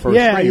drove the first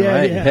ring,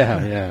 right?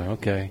 Yeah.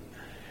 Okay.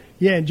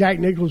 Yeah, and Jack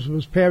Nicklaus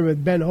was paired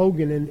with Ben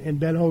Hogan, and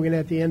Ben Hogan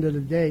at the end of the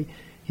day,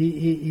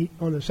 he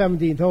on the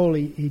 17th hole,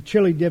 he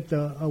chili dipped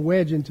a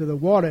wedge into the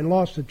water and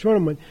lost the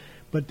tournament.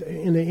 But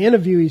in the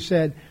interview, he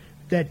said,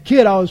 that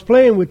kid I was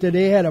playing with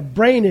today had a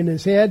brain in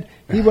his head.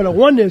 He would have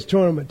won this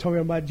tournament. Talking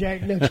about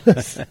Jack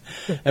Nicklaus.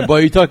 And boy,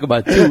 you talk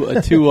about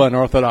two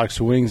unorthodox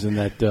swings in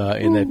that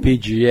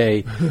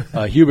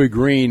PGA. Hubert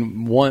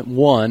Green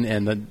won,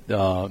 and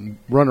the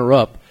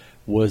runner-up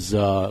was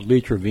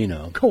Lee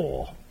Trevino.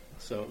 Cool.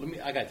 So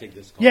I got to take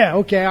this call. Yeah,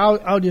 okay.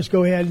 I'll just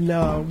go ahead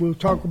and we'll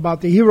talk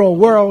about the Hero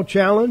World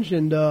Challenge,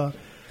 and that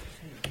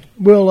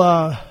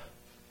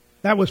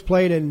was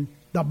played in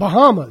the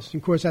Bahamas.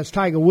 Of course, that's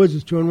Tiger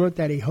Woods' tournament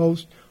that he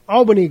hosts.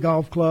 Albany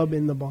Golf Club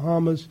in the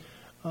Bahamas,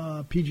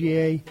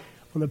 PGA,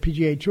 on the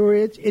PGA Tour.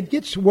 It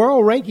gets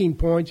world ranking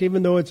points,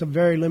 even though it's a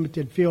very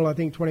limited field. I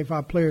think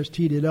 25 players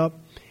teed it up.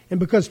 And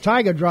because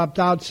Tiger dropped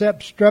out, Sepp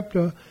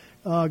Strepka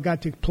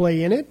got to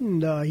play in it,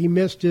 and he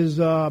missed his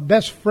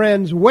best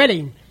friend's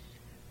wedding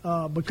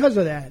because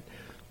of that.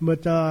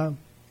 But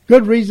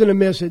good reason to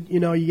miss it. You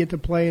know, you get to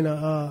play in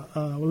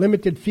a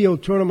limited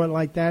field tournament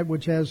like that,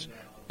 which has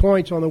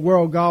points on the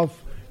World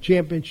Golf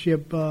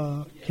Championship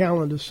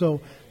calendar. So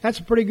that's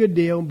a pretty good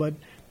deal. But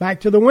back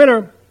to the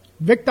winner,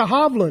 Victor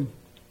Hovland,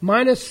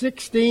 minus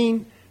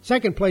 16.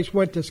 Second place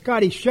went to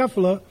Scotty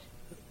Scheffler,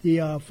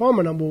 the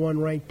former number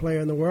one ranked player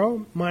in the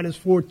world, minus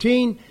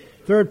 14.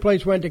 Third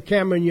place went to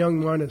Cameron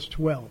Young, minus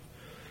 12.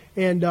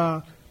 And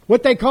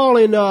what they call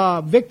in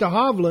Victor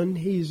Hovland,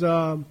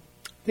 I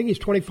think he's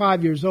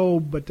 25 years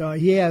old, but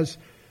he has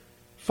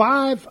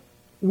 5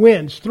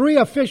 wins, 3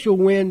 official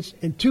wins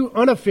and 2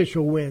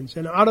 unofficial wins.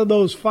 And out of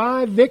those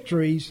 5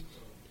 victories,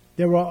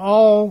 they were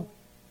all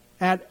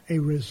at a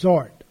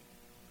resort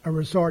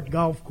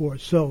golf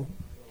course. So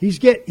he's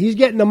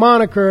getting the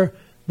moniker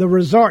the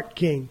Resort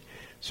King.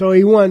 So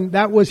he won.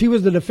 He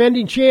was the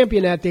defending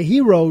champion at the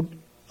Hero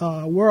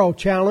World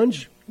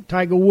Challenge.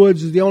 Tiger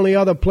Woods is the only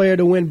other player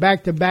to win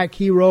back-to-back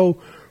Hero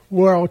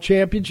World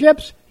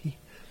Championships.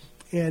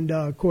 And,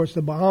 of course,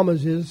 the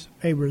Bahamas is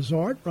a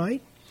resort,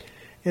 right?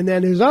 And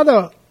then his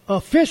other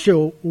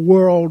official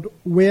world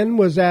win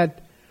was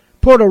at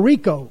Puerto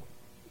Rico.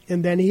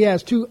 And then he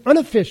has 2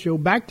 unofficial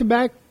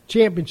back-to-back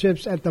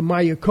championships at the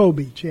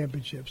Mayakobe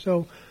Championship.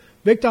 So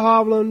Victor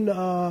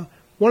Hovland,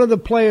 one of the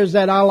players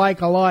that I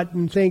like a lot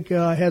and think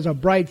has a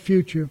bright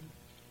future.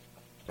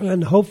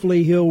 And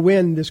hopefully he'll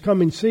win this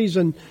coming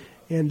season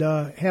and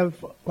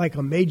have like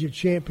a major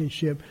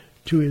championship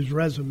to his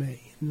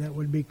resume. And that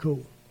would be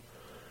cool.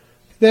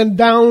 Then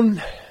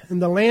down in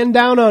the land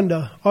down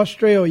under,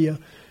 Australia,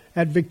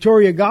 at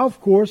Victoria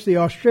Golf Course, the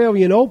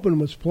Australian Open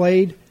was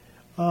played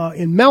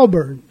in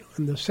Melbourne,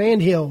 in the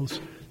Sand Hills.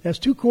 There's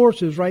 2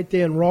 courses right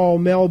there in Royal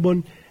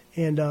Melbourne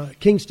and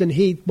Kingston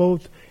Heath,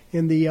 both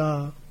in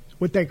the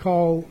what they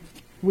call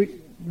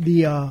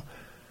the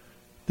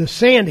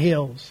Sand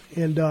Hills.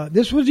 And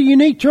this was a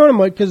unique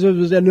tournament because it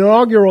was an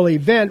inaugural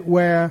event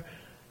where,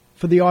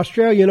 for the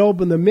Australian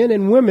Open, the men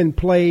and women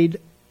played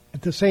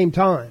at the same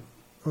time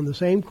on the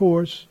same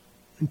course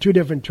in 2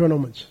 different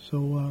tournaments.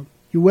 So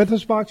you with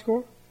us,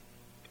 Boxcar?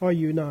 Or are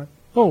you not?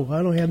 Oh,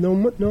 I don't have no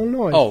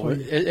noise. Oh,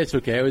 it's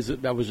okay.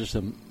 That was just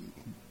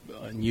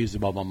news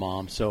about my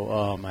mom, so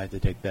I had to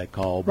take that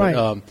call.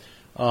 But,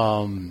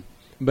 right.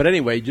 But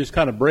anyway, just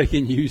kind of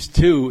breaking news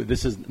too.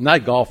 This is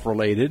not golf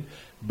related,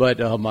 but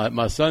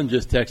my son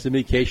just texted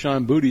me.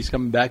 Keishon Boutte's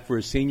coming back for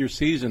his senior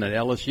season at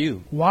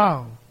LSU.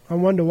 Wow. I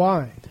wonder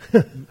why.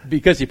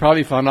 Because he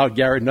probably found out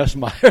Garrett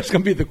Nussmeier is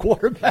going to be the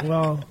quarterback.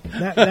 Well,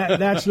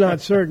 that's not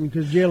certain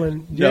because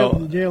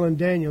Jalen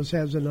Daniels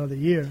has another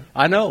year.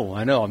 I know.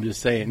 I'm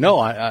just saying. No,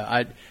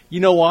 I you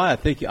know why? I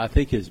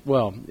think his,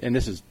 well, and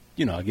this is,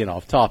 again,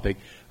 off topic.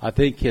 I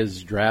think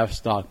his draft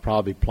stock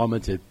probably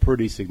plummeted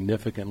pretty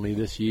significantly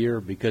this year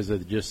because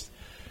of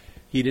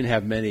he didn't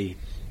have many,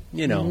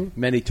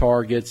 many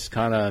targets,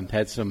 kind of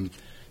had some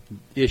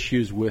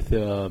issues with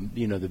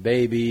the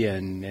baby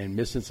and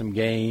missing some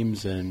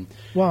games. And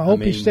well, I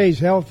hope he stays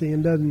healthy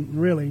and doesn't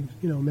really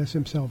mess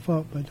himself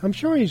up. But I'm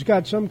sure he's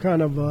got some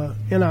kind of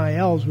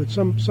NILs with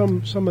some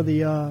of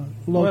the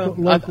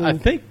local. I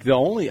think the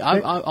only.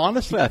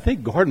 Honestly, I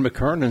think Gordon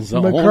McKernan's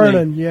the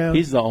only. Yeah.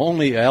 He's the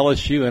only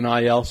LSU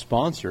NIL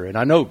sponsor, and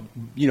I know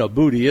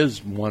Boutte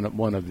is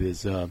one of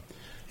his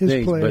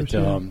things, players,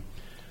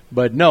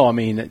 but no, I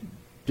mean.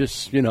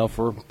 Just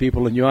for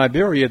people in New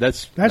Iberia,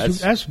 that's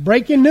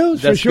breaking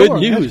news. That's for sure.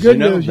 Good news. That's good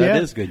news.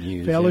 That is good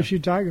news for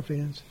LSU Tiger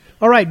fans.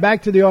 All right,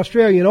 back to the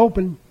Australian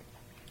Open.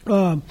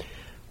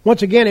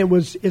 Once again,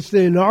 it's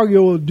the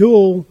inaugural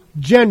dual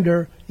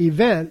gender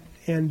event,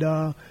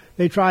 and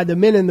they tried the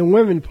men and the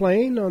women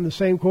playing on the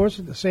same course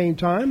at the same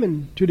time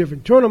in 2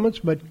 different tournaments,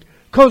 but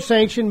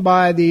co-sanctioned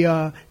by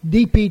the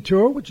DP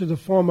Tour, which is a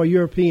former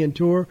European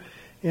tour,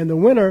 and the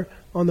winner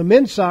on the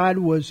men's side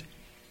was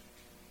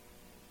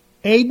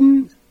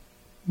Aiden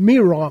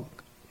Mironk.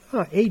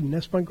 Aiden,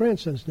 that's my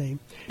grandson's name.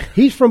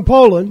 He's from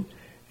Poland.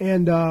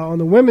 And on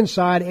the women's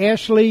side,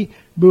 Ashley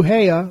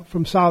Buhea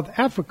from South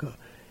Africa.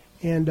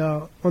 And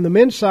on the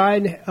men's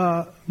side,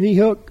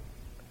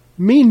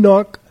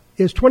 Minuk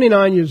is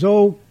 29 years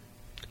old.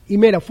 He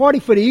made a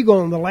 40-foot eagle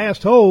on the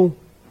last hole,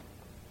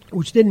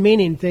 which didn't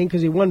mean anything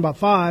because he won by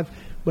 5,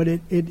 but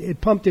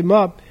it pumped him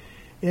up.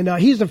 And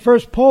he's the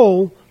first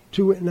Pole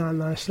to –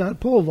 no, it's not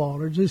pole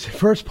vaulter. It's the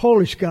first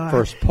Polish guy.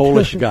 First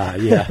Polish guy,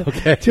 yeah,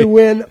 okay. To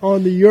win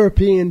on the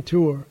European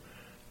Tour.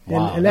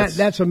 Wow, and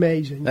that's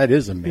amazing. That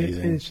is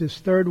amazing. And it's his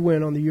 3rd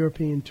win on the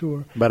European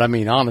Tour. But, I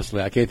mean,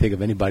 honestly, I can't think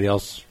of anybody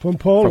else from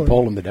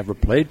Poland that ever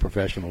played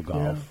professional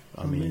golf.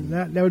 Yeah. I mean,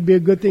 that would be a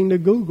good thing to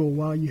Google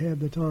while you have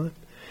the time.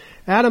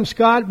 Adam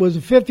Scott was a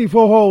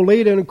 54-hole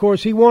leader, and, of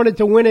course, he wanted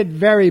to win it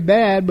very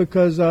bad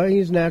because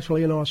he's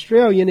naturally an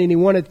Australian, and he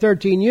won it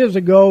 13 years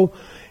ago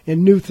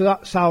in New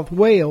South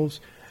Wales.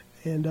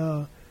 And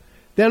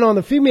then on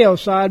the female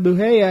side,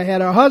 Buhea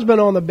had her husband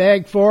on the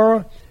bag for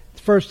her.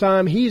 First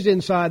time he's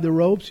inside the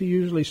ropes. He's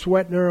usually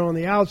sweating her on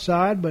the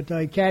outside, but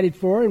I caddied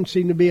for him.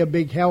 Seemed to be a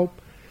big help.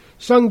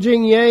 Sung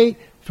Jin Ye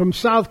from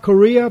South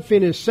Korea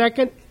finished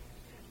 2nd.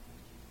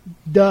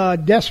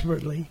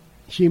 Desperately,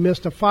 she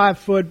missed a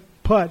 5-foot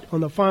putt on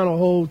the final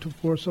hole to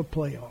force a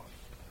playoff.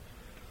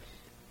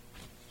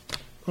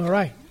 All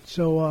right,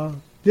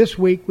 so this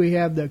week we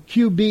have the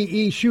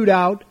QBE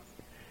Shootout,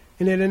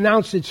 and it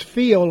announced its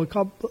field a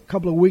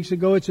couple of weeks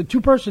ago. It's a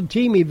 2-person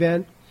team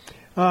event.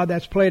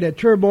 That's played at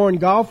Terborn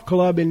Golf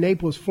Club in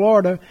Naples,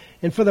 Florida.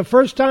 And for the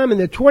first time in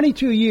the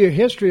 22-year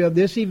history of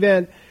this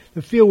event,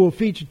 the field will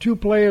feature 2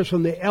 players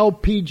from the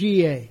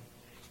LPGA.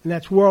 And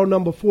that's world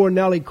number 4,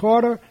 Nellie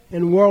Carter,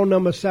 and world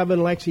number 7,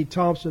 Lexi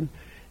Thompson.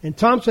 And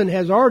Thompson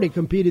has already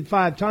competed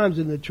 5 times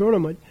in the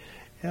tournament.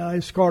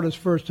 It's Carter's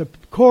first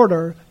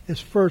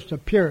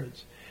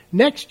appearance.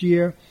 Next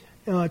year,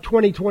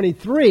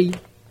 2023,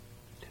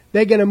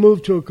 they're going to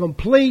move to a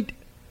complete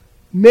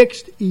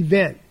mixed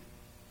event,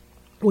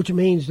 which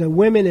means the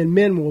women and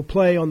men will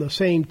play on the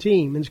same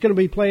team. And it's going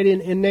to be played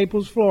in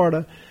Naples,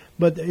 Florida,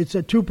 but it's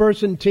a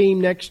 2-person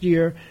team next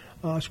year.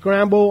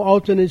 Scramble,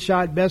 alternate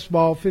shot, best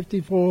ball,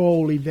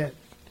 54-hole event.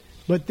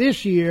 But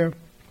this year,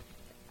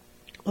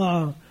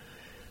 10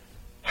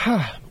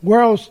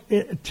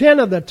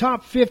 of the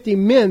top 50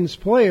 men's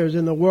players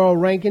in the world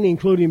ranking,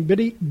 including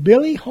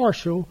Billy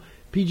Horschel,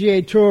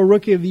 PGA Tour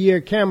Rookie of the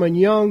Year Cameron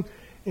Young,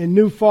 and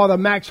new father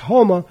Max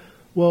Homa,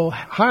 will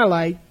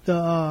highlight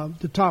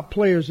the top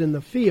players in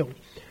the field.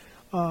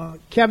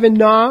 Kevin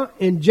Na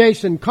and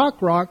Jason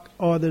Cockrock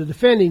are the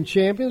defending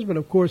champions, but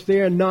of course they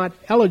are not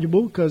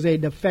eligible because they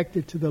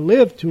defected to the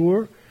Live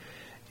Tour.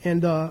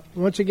 And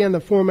once again,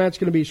 the format's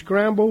going to be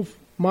scramble,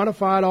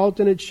 modified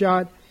alternate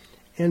shot,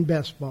 and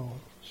best ball.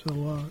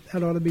 So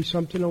that ought to be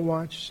something to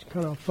watch.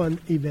 Kind of a fun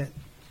event.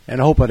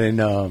 And I hope I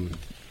didn't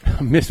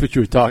miss what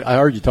you were talking. I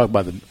heard you talk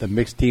about the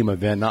mixed team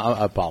event.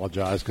 I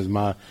apologize because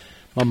my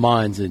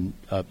mind's in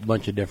a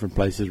bunch of different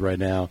places right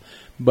now.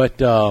 But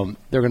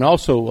they're going to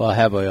also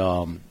have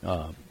a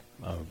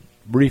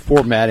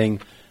reformatting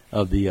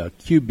of the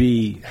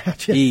QBE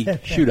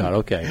shootout.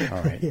 Okay,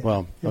 all right. Yeah.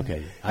 Well,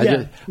 okay.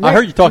 I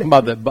heard you talking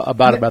about it, but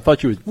I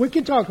thought you was. We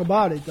can talk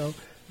about it though,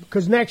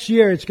 because next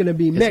year it's going to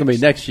be mixed. It's going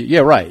to be next year. Yeah,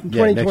 right.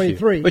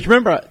 2023. But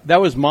remember, that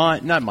was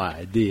not my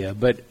idea,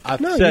 but I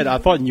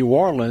thought in New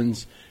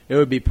Orleans it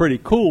would be pretty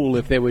cool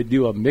if they would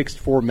do a mixed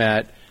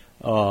format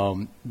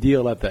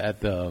deal at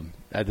the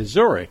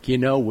Zurich,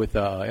 with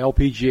a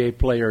LPGA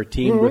player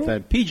teamed with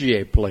a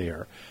PGA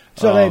player.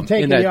 So they've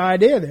taken the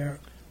idea there.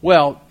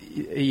 Well,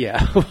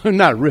 yeah,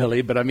 not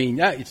really, but I mean,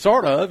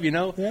 sort of,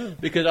 Yeah.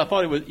 Because I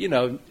thought it was,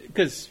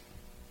 because,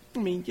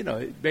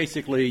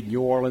 basically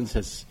New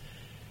Orleans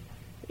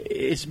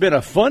it's been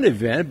a fun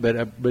event,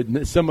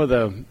 but some of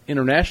the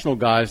international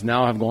guys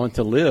now have gone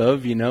to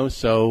Live,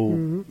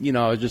 so,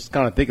 I was just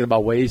kind of thinking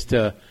about ways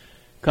to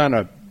kind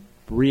of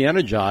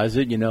re-energize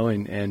it,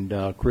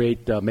 and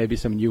create maybe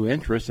some new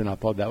interest, and I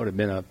thought that would have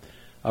been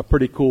a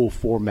pretty cool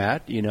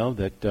format,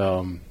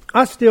 that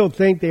I still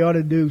think they ought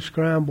to do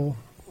scramble,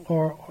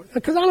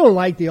 because I don't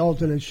like the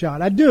alternate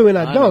shot. I do and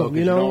I don't,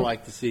 you don't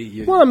like to see.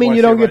 You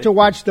don't get to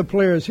watch the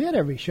players hit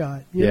every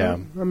shot. You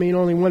know? I mean,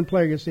 only one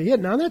player gets to hit.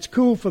 Now that's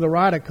cool for the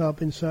Ryder Cup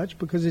and such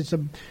because it's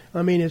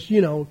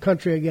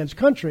country against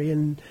country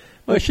and.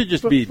 Well, it should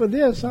just be for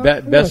this,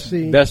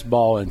 best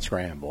ball and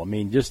scramble. I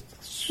mean, just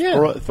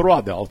throw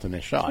out the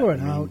alternate shot. Throw it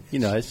out.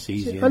 It's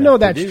easy. I know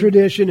that's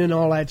tradition and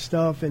all that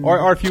stuff. And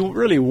or if you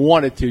really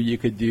wanted to, you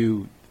could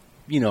do,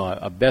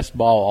 a best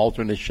ball,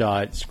 alternate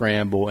shot,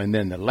 scramble, and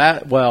then the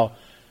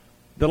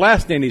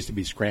last day needs to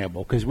be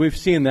scramble because we've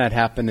seen that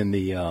happen in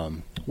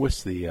the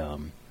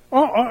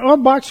Or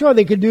Boxcar,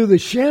 they could do the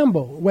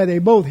shamble where they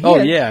both hit. Oh,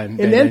 yeah. And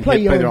then play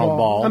your own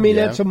ball. I mean,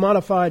 yeah. that's a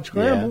modified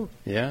scramble.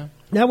 Yeah.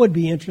 That would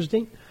be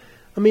interesting.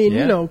 I mean,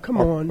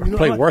 come on. Or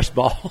play worse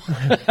ball.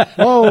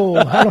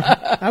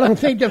 I don't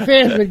think the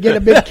fans would get a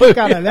big kick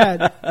out of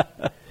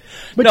that.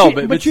 But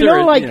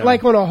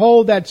like on a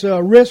hole that's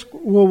a risk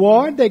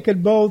reward, they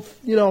could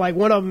both, like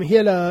one of them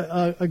hit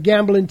a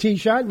gambling tee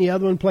shot and the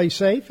other one play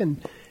safe and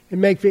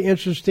make for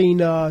interesting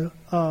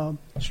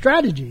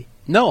strategy.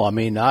 No, I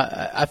mean,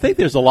 I think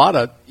there's a lot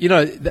of,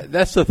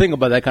 that's the thing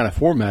about that kind of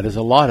format is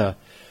a lot of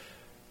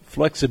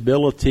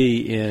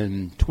flexibility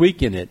in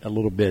tweaking it a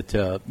little bit,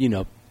 to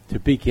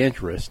pique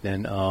interest.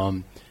 And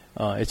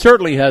it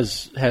certainly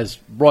has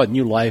brought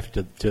new life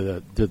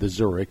to the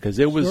Zurich because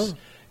it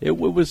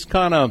was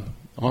kind of,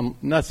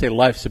 not say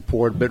life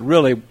support, but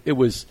really it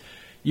was,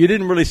 you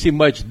didn't really see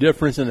much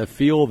difference in the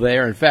field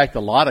there. In fact,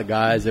 a lot of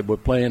guys that were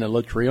playing at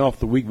Le Triomphe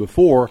the week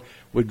before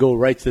would go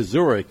right to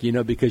Zurich,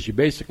 because you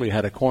basically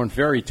had a Corn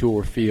Ferry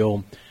Tour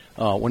feel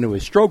when it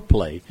was stroke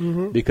play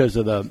because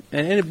of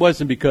and it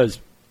wasn't because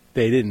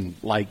they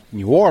didn't like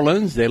New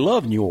Orleans. They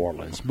loved New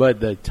Orleans.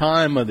 But the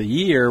time of the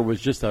year was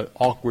just an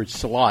awkward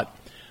slot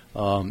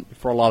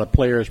for a lot of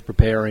players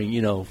preparing,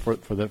 for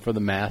the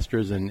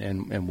Masters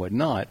and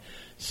whatnot.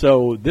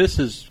 So this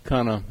is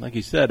kind of, like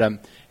you said,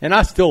 and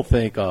I still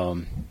think,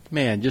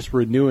 just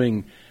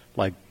renewing,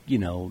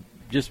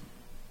 just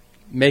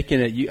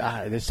making it,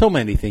 there's so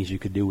many things you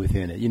could do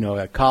within it.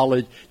 At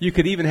college, you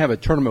could even have a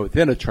tournament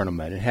within a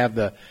tournament and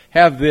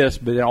have this,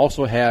 but then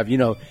also have,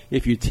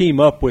 if you team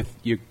up with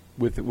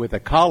a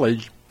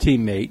college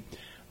teammate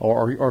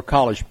or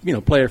college,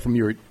 player from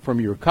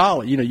your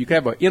college, you could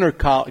have an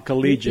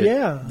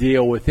intercollegiate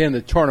deal within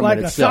the tournament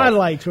like itself. Like a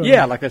sideline tournament.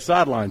 Yeah, like a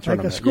sideline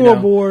tournament. Like a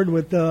scoreboard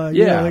with,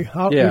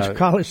 which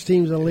college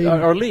teams are leading.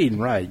 Are leading,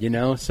 right,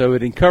 So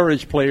it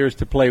encouraged players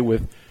to play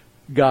with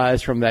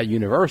guys from that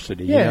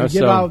university.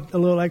 Give out a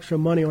little extra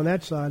money on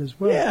that side as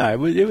well. Yeah,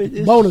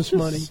 it's bonus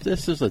money.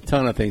 This is a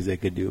ton of things they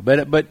could do,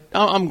 but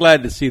I'm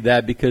glad to see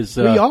that because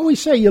you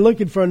always say you're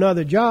looking for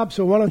another job,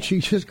 so why don't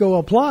you just go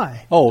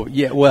apply? Oh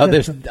yeah, well,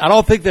 I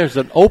don't think there's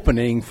an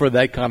opening for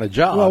that kind of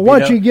job. Well,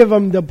 once you give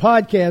them the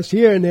podcast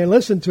here and they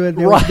listen to it,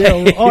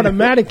 they'll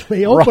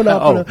automatically open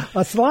up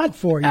a slot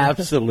for you.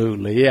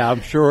 Absolutely, yeah.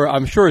 I'm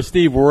sure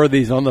Steve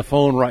Worthy's on the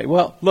phone right.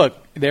 Well, look.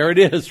 There it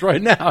is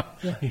right now.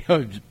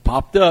 Just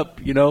popped up,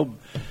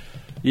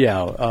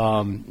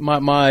 Yeah,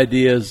 my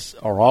ideas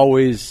are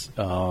always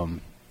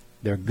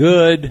they're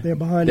good. They're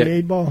behind the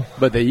 8 ball.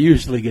 But they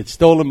usually get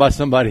stolen by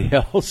somebody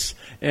else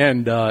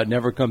and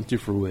never come to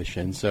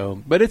fruition. So,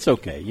 but it's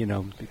okay,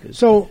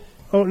 Because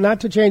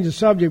not to change the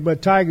subject,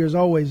 but Tiger's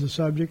always a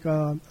subject.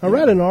 I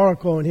read an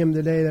article on him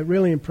today that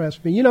really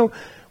impressed me.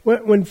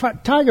 When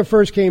Tiger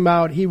first came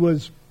out, he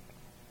was,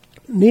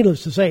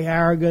 needless to say,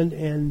 arrogant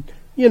and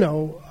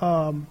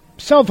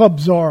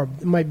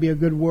self-absorbed might be a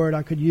good word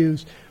I could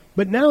use.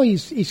 But now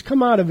he's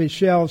come out of his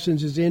shell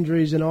since his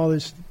injuries and all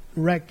this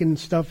wreck and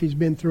stuff he's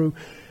been through.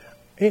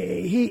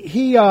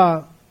 He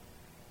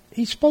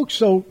spoke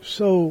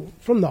so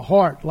from the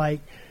heart, like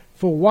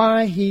for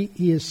why he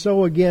is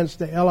so against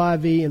the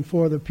LIV and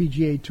for the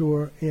PGA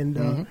Tour.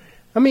 And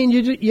I mean,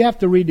 you have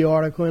to read the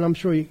article, and I'm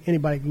sure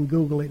anybody can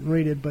Google it and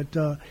read it.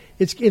 But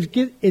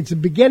it's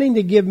beginning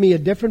to give me a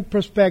different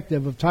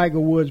perspective of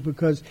Tiger Woods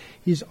because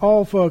he's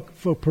all for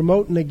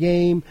promoting the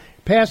game,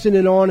 passing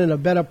it on in a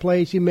better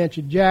place. He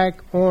mentioned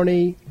Jack,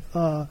 Arnie,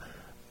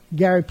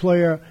 Gary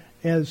Player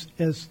as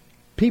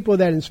people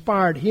that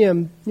inspired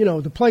him,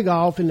 to play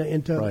golf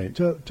and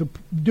to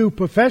do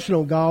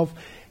professional golf,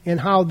 and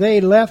how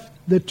they left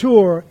the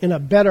tour in a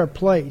better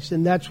place,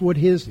 and that's what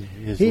his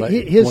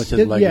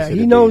legacy.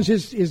 He knows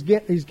his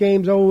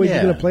game's always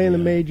going to play in the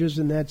majors,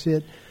 and that's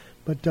it.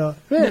 But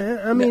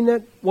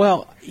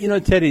well,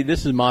 Teddy,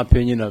 this is my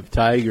opinion of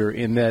Tiger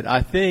in that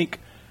I think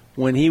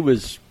when he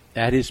was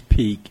at his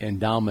peak and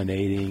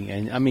dominating,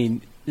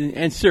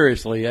 and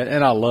seriously,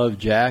 and I love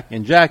Jack,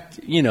 and Jack,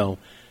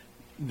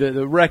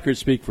 the records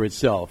speak for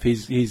itself.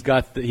 He's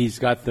got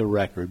the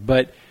record,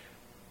 but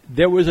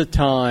there was a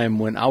time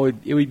when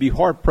it would be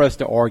hard pressed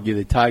to argue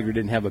that Tiger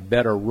didn't have a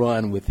better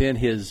run within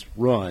his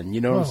run. You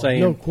know what I'm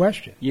saying? No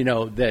question.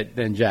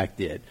 Than Jack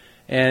did,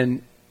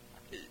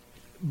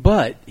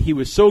 but he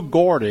was so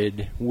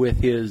guarded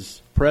with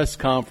his press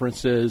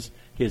conferences,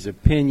 his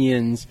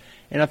opinions,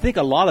 and I think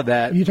a lot of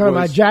that. You talking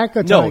about Jack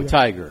or Tiger? No,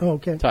 Tiger. Oh,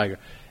 okay, Tiger.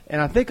 And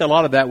I think a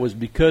lot of that was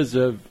because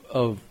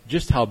of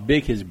just how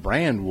big his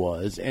brand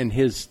was and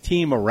his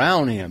team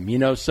around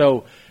him.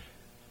 So.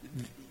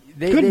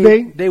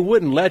 They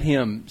wouldn't let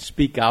him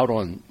speak out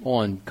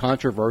on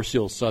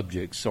controversial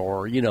subjects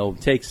or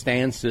take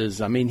stances.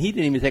 I mean, he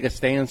didn't even take a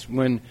stance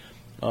when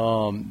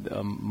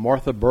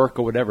Martha Burke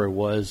or whatever it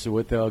was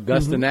with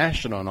Augusta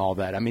National and all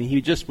that. I mean,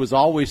 he just was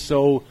always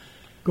so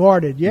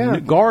guarded. Yeah,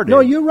 guarded. No,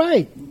 you're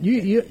right.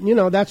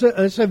 You that's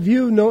a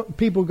view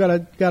people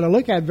gotta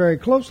look at very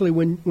closely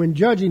when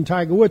judging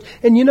Tiger Woods.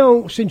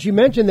 And since you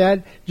mentioned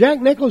that, Jack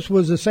Nicklaus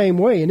was the same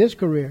way in his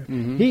career.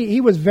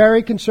 He was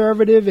very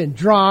conservative and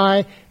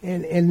dry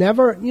and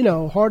never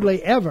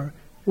hardly ever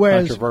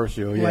Whereas,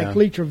 controversial, like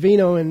Lee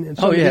Trevino and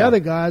some of the other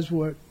guys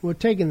were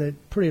taking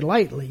it pretty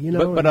lightly, you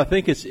know. But I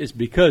think it's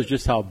because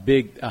just how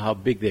big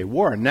they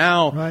were.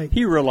 Now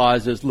he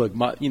realizes, look,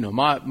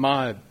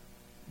 my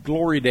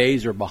glory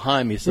days are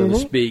behind me, so to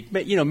speak.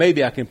 You know,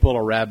 maybe I can pull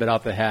a rabbit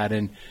out the hat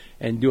and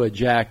do a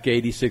Jack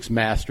 86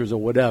 Masters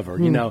or whatever,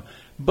 you know.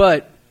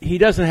 But he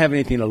doesn't have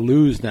anything to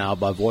lose now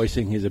by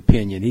voicing his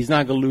opinion. He's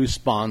not going to lose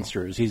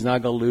sponsors. He's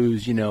not going to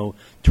lose,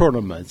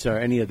 tournaments or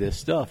any of this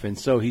stuff. And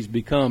so he's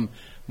become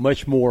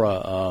much more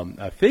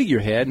a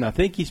figurehead. And I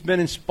think he's been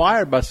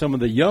inspired by some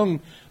of the young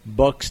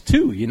bucks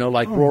too,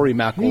 like Rory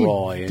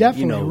McIlroy.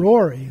 Definitely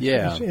Rory.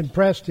 Yeah.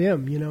 Impressed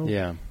him,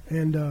 Yeah.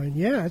 And,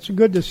 it's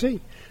good to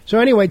see. So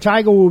anyway,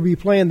 Tiger will be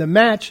playing the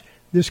match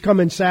this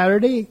coming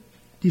Saturday,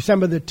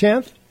 December the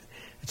 10th.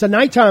 It's a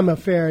nighttime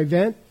affair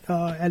event.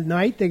 At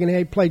night, they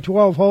can play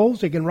 12 holes.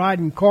 They can ride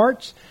in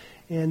carts,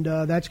 and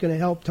that's going to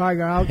help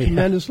Tiger out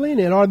tremendously, and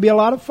it ought to be a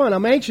lot of fun.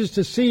 I'm anxious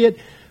to see it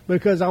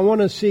because I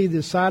want to see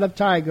the side of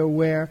Tiger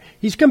where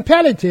he's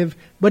competitive,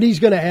 but he's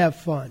going to have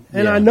fun.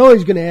 And I know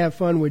he's going to have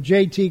fun with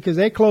JT because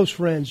they're close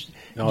friends.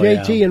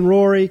 JT and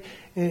Rory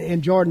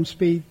and Jordan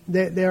Spieth,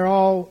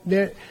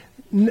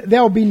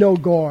 there'll be no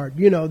guard.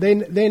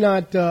 They're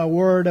not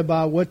worried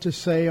about what to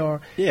say.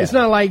 It's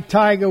not like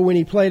Tiger when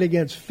he played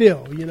against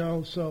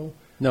Phil, so...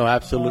 No,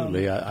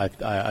 absolutely.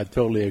 I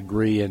totally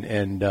agree.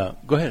 And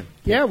go ahead.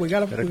 Yeah, we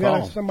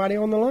got somebody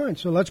on the line.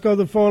 So let's go to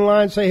the phone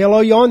line and say hello.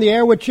 You're on the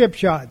air with Chip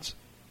Shots.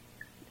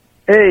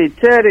 Hey,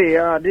 Teddy,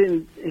 I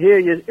didn't hear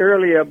you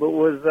earlier, but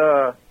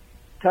was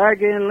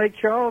Tiger in Lake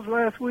Charles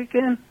last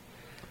weekend?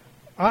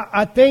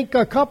 I think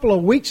a couple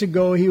of weeks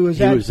ago he was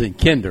in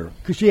Kinder.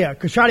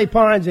 Coshawty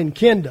Pines in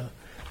Kinder.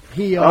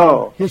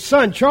 His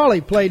son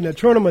Charlie played in a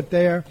tournament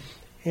there,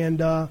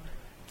 and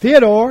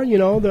Theodore,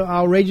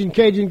 our Raging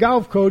Cajun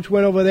golf coach,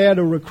 went over there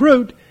to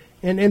recruit.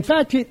 And, in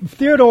fact,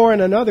 Theodore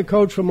and another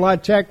coach from La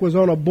Tech was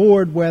on a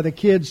board where the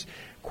kids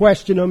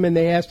questioned him, and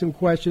they asked him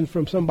questions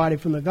from somebody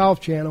from the Golf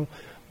Channel.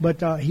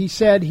 But he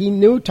said he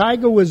knew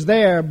Tiger was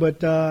there,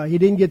 but he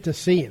didn't get to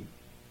see him.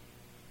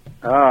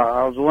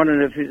 I was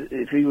wondering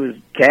if he was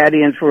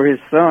caddying for his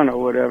son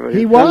or whatever.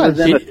 He was.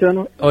 In a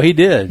tournament? Oh, he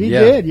did. He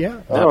did,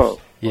 yeah.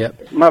 Oh.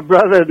 Yep. My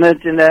brother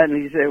mentioned that, and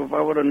he said, if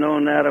I would have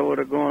known that, I would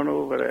have gone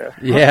over there.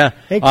 Yeah.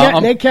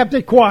 They kept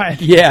it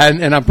quiet. Yeah,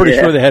 and I'm pretty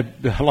sure they had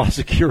a lot of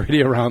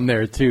security around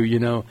there,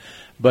 too,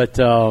 But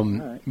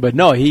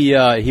no,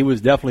 he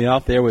was definitely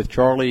out there with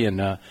Charlie,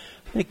 and I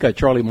think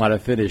Charlie might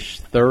have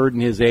finished third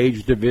in his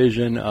age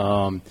division.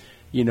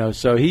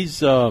 So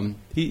he's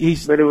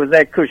But it was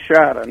at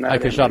Coshawty, not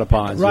at Coshawty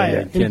Pines.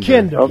 Right, in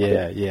Kinder.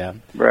 Okay. Yeah.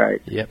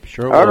 Right. Yep,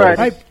 sure All was.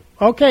 right.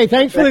 Okay,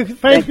 thanks for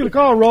the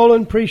call,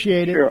 Roland.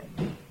 Appreciate it. Sure.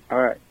 All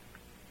right.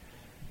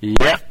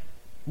 Yeah.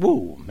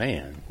 Whoa,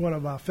 man. One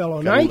of our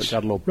fellow Knights,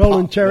 Roland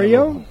pop,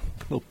 Terrio.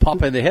 A little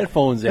pop in the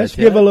headphones there. Let's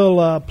give a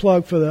little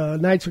plug for the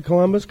Knights of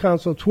Columbus,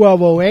 Council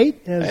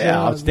 1208.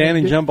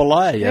 Outstanding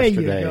jambalaya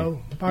yesterday. There you go.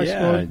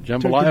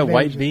 Jambalaya,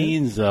 white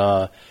beans.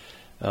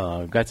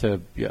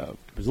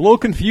 Was a little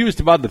confused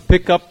about the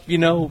pickup,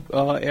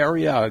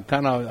 area. I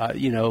kind of,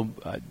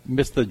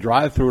 missed the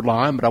drive-through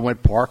line, but I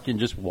went parked and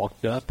just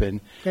walked up,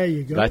 and there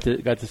you go.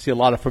 Got to see a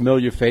lot of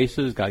familiar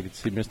faces. Got to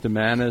see Mr.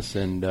 Manis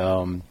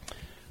and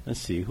let's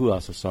see who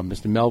else I saw.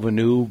 Mr. Melvin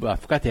Oob. I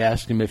forgot to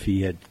ask him if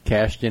he had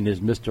cashed in his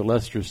Mr.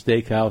 Lester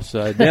Steakhouse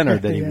dinner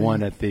that he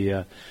won at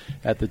the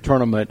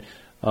tournament.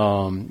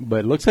 But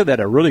it looks like they had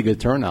a really good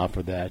turnout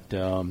for that.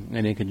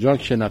 And in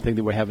conjunction, I think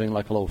they were having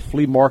like a little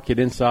flea market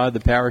inside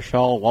the parish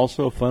hall,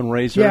 also a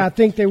fundraiser. Yeah, I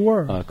think they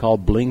were.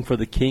 Called Bling for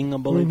the King, I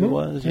believe it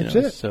was. That's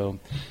it. So,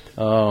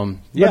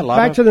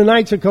 back to the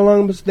Knights of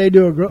Columbus, they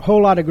do a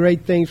whole lot of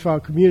great things for our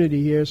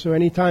community here. So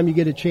anytime you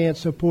get a chance,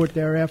 support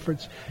their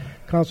efforts.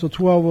 Council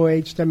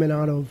 1208 stemming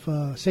out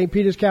of St.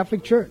 Peter's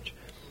Catholic Church.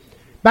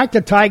 Back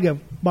to Tiger,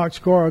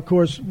 Boxcar, of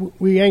course,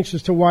 we're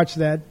anxious to watch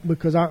that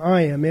because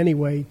I am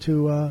anyway,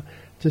 to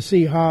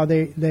see how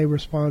they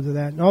respond to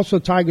that. And also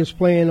Tiger's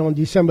playing on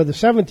December the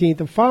 17th,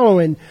 the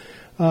following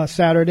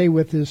Saturday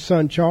with his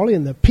son Charlie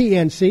in the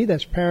PNC,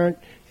 that's Parent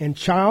and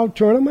Child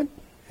Tournament.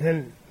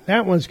 And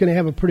that one's going to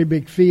have a pretty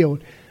big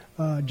field.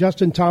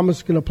 Justin Thomas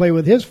is going to play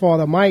with his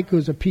father, Mike,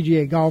 who's a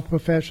PGA golf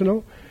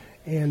professional.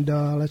 And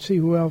let's see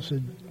who else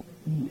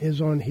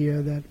is on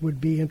here that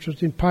would be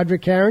interesting.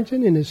 Padraig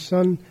Harrington and his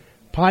son,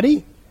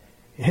 Potty,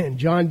 and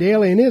John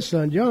Daly and his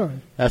son,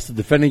 John. That's the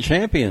defending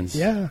champions.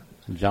 Yeah.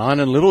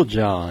 John and Little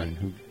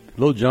John.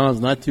 Little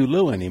John's not too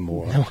little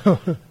anymore.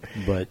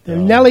 But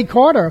and Nellie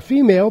Carter, a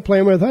female,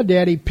 playing with her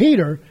daddy,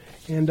 Peter.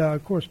 And,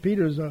 of course,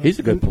 Peter's he's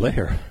a good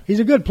player. He's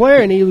a good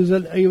player, and he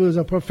was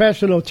a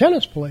professional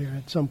tennis player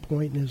at some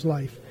point in his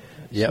life.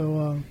 Yep.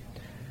 So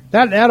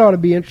that ought to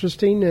be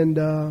interesting.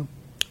 And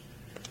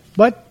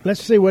but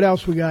let's see what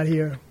else we got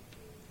here.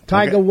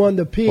 Tiger won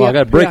the PGA. Well, I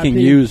got breaking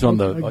news on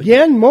the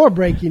more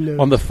breaking news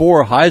on the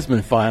 4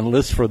 Heisman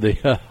finalists for the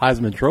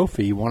Heisman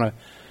Trophy. You want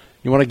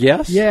to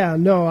guess? Yeah,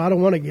 no, I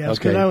don't want to guess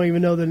because I don't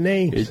even know the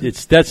names. It's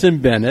Stetson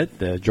Bennett,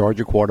 the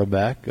Georgia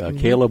quarterback,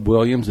 Caleb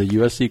Williams, the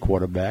USC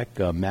quarterback,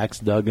 Max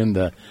Duggan,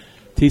 the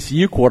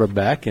TCU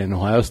quarterback and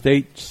Ohio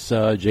State's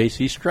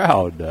J.C.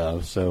 Stroud.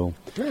 Yeah,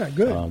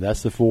 good.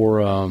 That's the four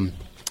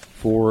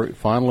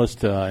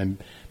finalists, and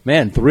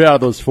man, 3 out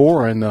of those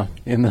 4 are in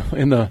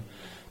the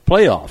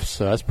playoffs.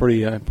 So that's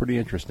pretty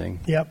interesting.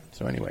 Yep.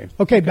 So anyway,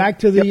 okay, back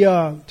to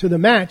the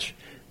match.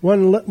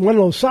 One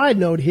little side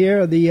note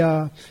here: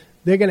 the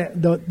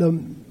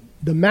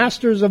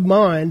Masters of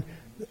Mind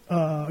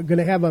are going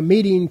to have a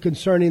meeting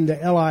concerning the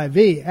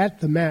LIV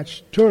at the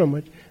match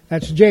tournament.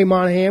 That's Jay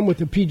Monahan with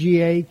the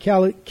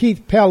PGA,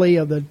 Keith Pelly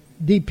of the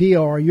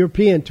DPR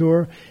European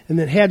Tour, and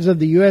then heads of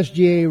the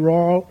USGA,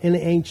 Royal and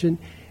Ancient,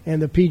 and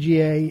the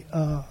PGA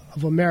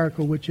of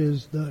America, which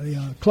is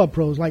the club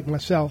pros like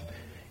myself.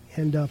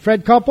 And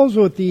Fred Couples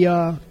with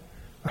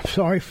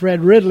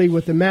Fred Ridley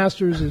with the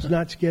Masters is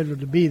not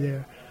scheduled to be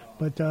there.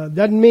 But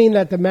doesn't mean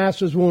that the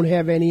Masters won't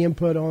have any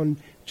input on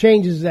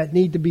changes that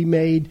need to be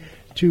made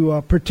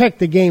to protect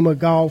the game of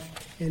golf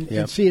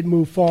and see it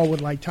move forward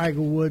like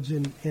Tiger Woods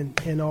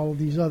and all of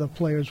these other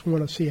players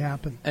want to see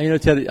happen.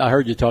 And, Ted, I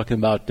heard you talking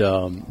about,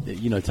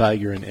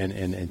 Tiger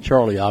and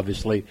Charlie,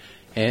 obviously.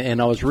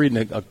 And I was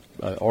reading an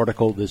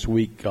article this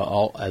week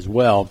as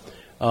well.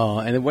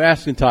 And they were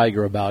asking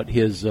Tiger about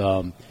his,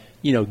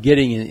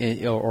 getting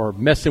in, or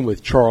messing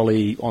with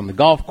Charlie on the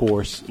golf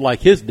course like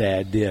his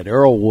dad did,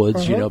 Earl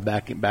Woods,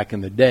 back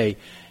in the day.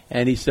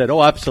 And he said,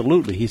 oh,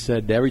 absolutely. He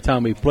said, every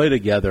time we play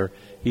together,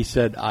 he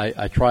said,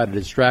 I try to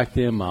distract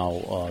him.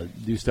 I'll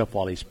do stuff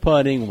while he's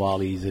putting, while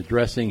he's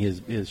addressing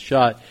his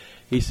shot.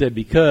 He said,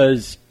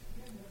 because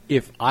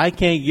if I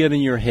can't get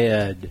in your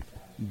head,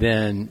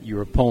 then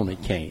your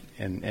opponent can't.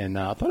 And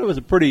I thought it was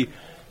a pretty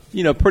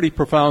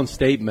profound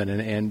statement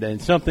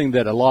and something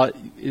that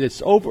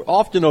it's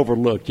often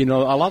overlooked. A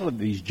lot of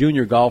these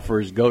junior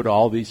golfers go to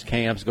all these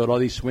camps, go to all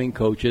these swing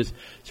coaches,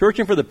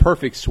 searching for the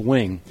perfect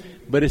swing.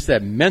 But it's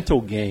that mental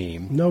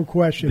game, no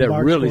question, that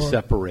really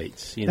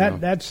separates.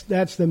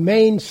 That's the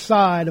main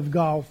side of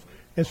golf.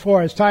 As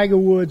far as Tiger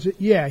Woods,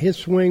 his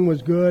swing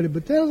was good,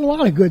 but there's a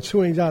lot of good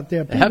swings out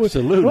there.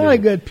 Absolutely, a lot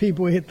of good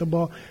people hit the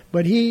ball.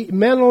 But he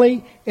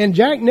mentally, and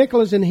Jack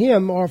Nicklaus and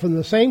him are from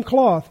the same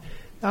cloth.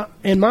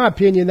 In my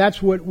opinion,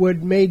 that's what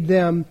made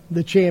them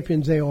the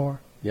champions they are.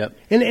 Yep.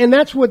 And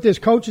that's what this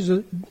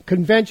coaches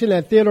convention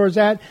at Theodore is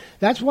at.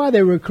 That's why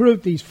they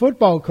recruit these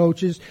football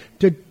coaches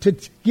to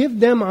give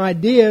them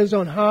ideas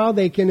on how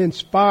they can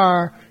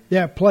inspire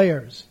their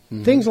players.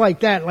 Mm-hmm. Things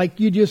like that,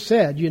 like you just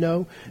said,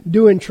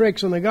 doing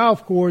tricks on the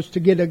golf course to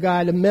get a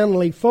guy to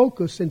mentally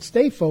focus and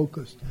stay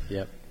focused.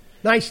 Yep.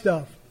 Nice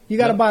stuff. You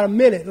got about a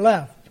minute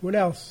left. What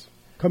else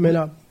coming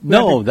up?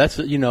 No,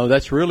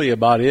 that's really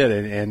about it.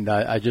 And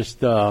I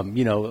just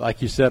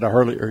like you said, I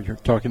heard you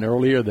talking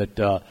earlier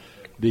that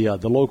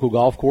the local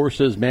golf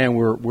courses, man,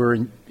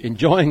 we're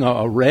enjoying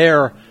a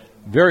rare,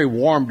 very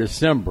warm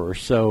December.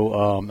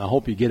 So I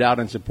hope you get out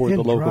and support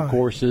the local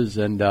courses.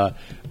 And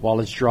while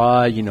it's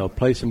dry,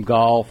 play some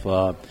golf,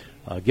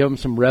 give them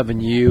some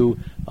revenue,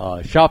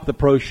 shop the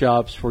pro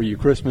shops for your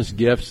Christmas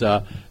gifts.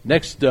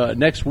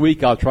 Next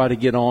week, I'll try to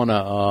get on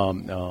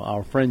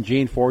our friend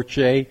Gene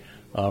Forche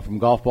from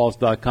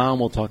golfballs.com.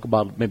 We'll talk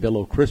about maybe a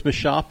little Christmas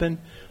shopping.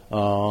 We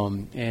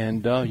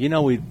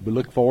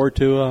look forward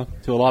to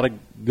a lot of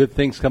good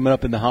things coming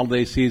up in the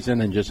holiday season,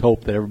 and just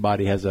hope that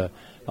everybody has a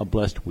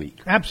blessed week.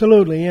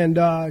 Absolutely. And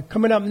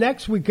coming up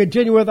next, we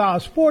continue with our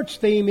sports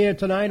theme here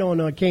tonight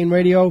on KANE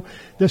Radio,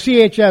 the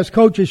CHS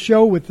Coaches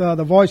Show with the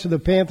voice of the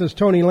Panthers,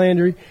 Tony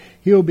Landry.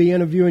 He'll be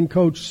interviewing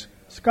Coach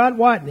Scott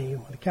Watney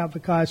of the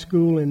Catholic High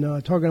School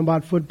and talking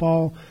about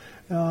football.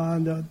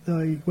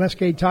 The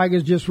Westgate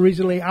Tigers just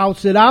recently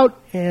ousted out,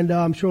 and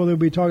I'm sure they'll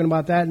be talking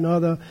about that and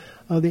other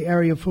of the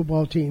area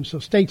football teams. So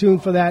stay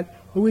tuned for that.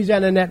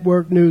 Louisiana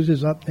Network News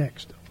is up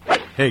next.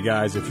 Hey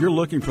guys, if you're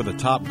looking for the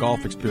top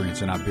golf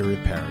experience in Iberia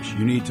Parish,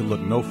 you need to look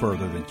no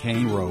further than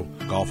KANE Row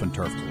Golf and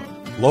Turf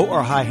Club. Low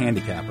or high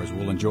handicappers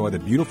will enjoy the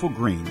beautiful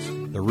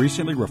greens, the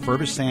recently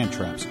refurbished sand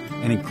traps,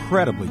 and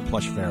incredibly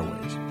plush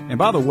fairways. And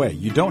by the way,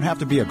 you don't have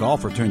to be a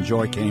golfer to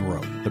enjoy KANE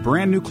Row. The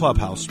brand new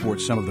clubhouse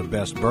sports some of the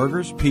best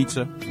burgers,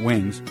 pizza,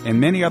 wings, and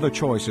many other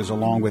choices,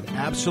 along with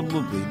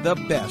absolutely the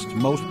best,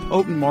 most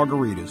potent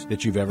margaritas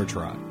that you've ever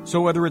tried. So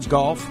whether it's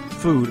golf,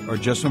 food, or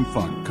just some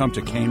fun, come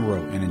to KANE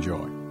Row and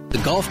enjoy. The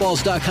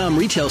GolfBalls.com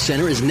retail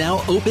center is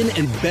now open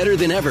and better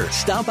than ever.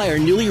 Stop by our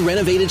newly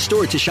renovated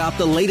store to shop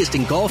the latest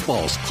in golf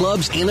balls,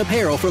 clubs, and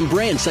apparel from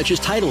brands such as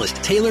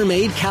Titleist,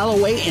 TaylorMade,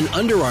 Callaway, and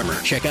Under Armour.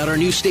 Check out our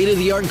new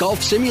state-of-the-art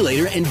golf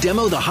simulator and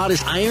demo the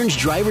hottest irons,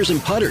 drivers,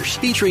 and putters.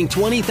 Featuring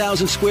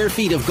 20,000 square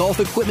feet of golf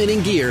equipment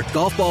and gear,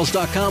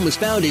 GolfBalls.com was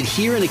founded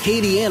here in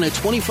Acadiana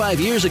 25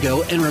 years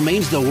ago and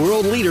remains the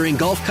world leader in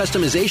golf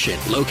customization.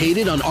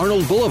 Located on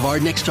Arnold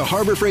Boulevard next to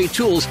Harbor Freight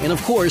Tools, and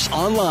of course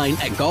online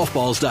at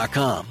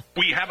GolfBalls.com.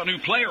 We have a new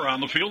player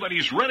on the field, and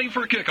he's ready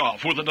for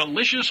kickoff with a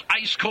delicious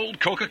ice-cold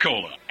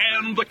Coca-Cola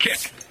and the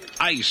kick.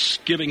 Ice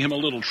giving him a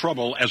little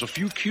trouble as a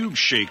few cubes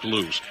shake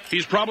loose.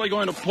 He's probably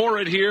going to pour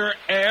it here,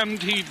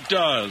 and he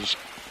does.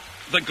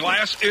 The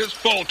glass is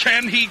full.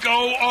 Can he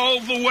go all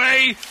the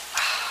way?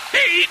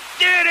 He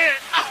did it!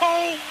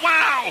 Oh,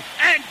 wow!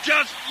 And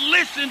just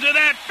listen to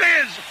that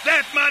fizz!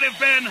 That might have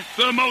been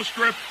the most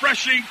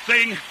refreshing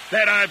thing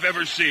that I've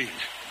ever seen.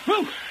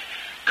 Whew.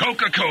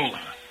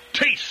 Coca-Cola.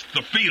 Taste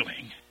the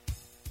feeling.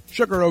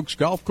 Sugar Oaks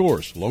Golf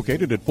Course,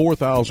 located at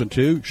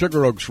 4002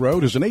 Sugar Oaks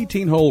Road, is an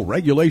 18-hole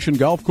regulation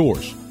golf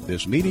course.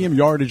 This medium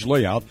yardage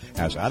layout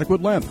has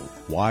adequate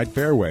length, wide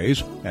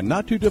fairways, and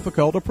not too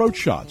difficult approach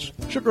shots.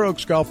 Sugar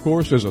Oaks Golf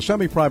Course is a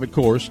semi-private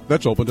course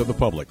that's open to the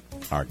public.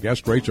 Our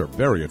guest rates are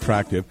very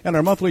attractive, and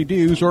our monthly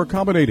dues are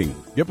accommodating.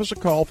 Give us a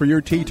call for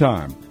your tee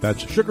time.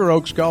 That's Sugar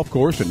Oaks Golf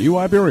Course in New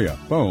Iberia.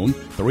 Phone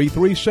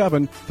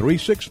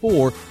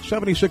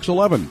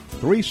 337-364-7611.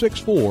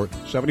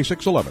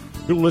 364-7611.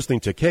 You're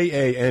listening to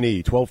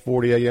KANE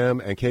 1240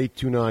 AM and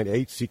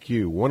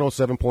K298CQ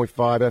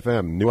 107.5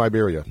 FM, New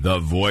Iberia. The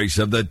voice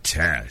of the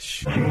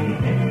Tash.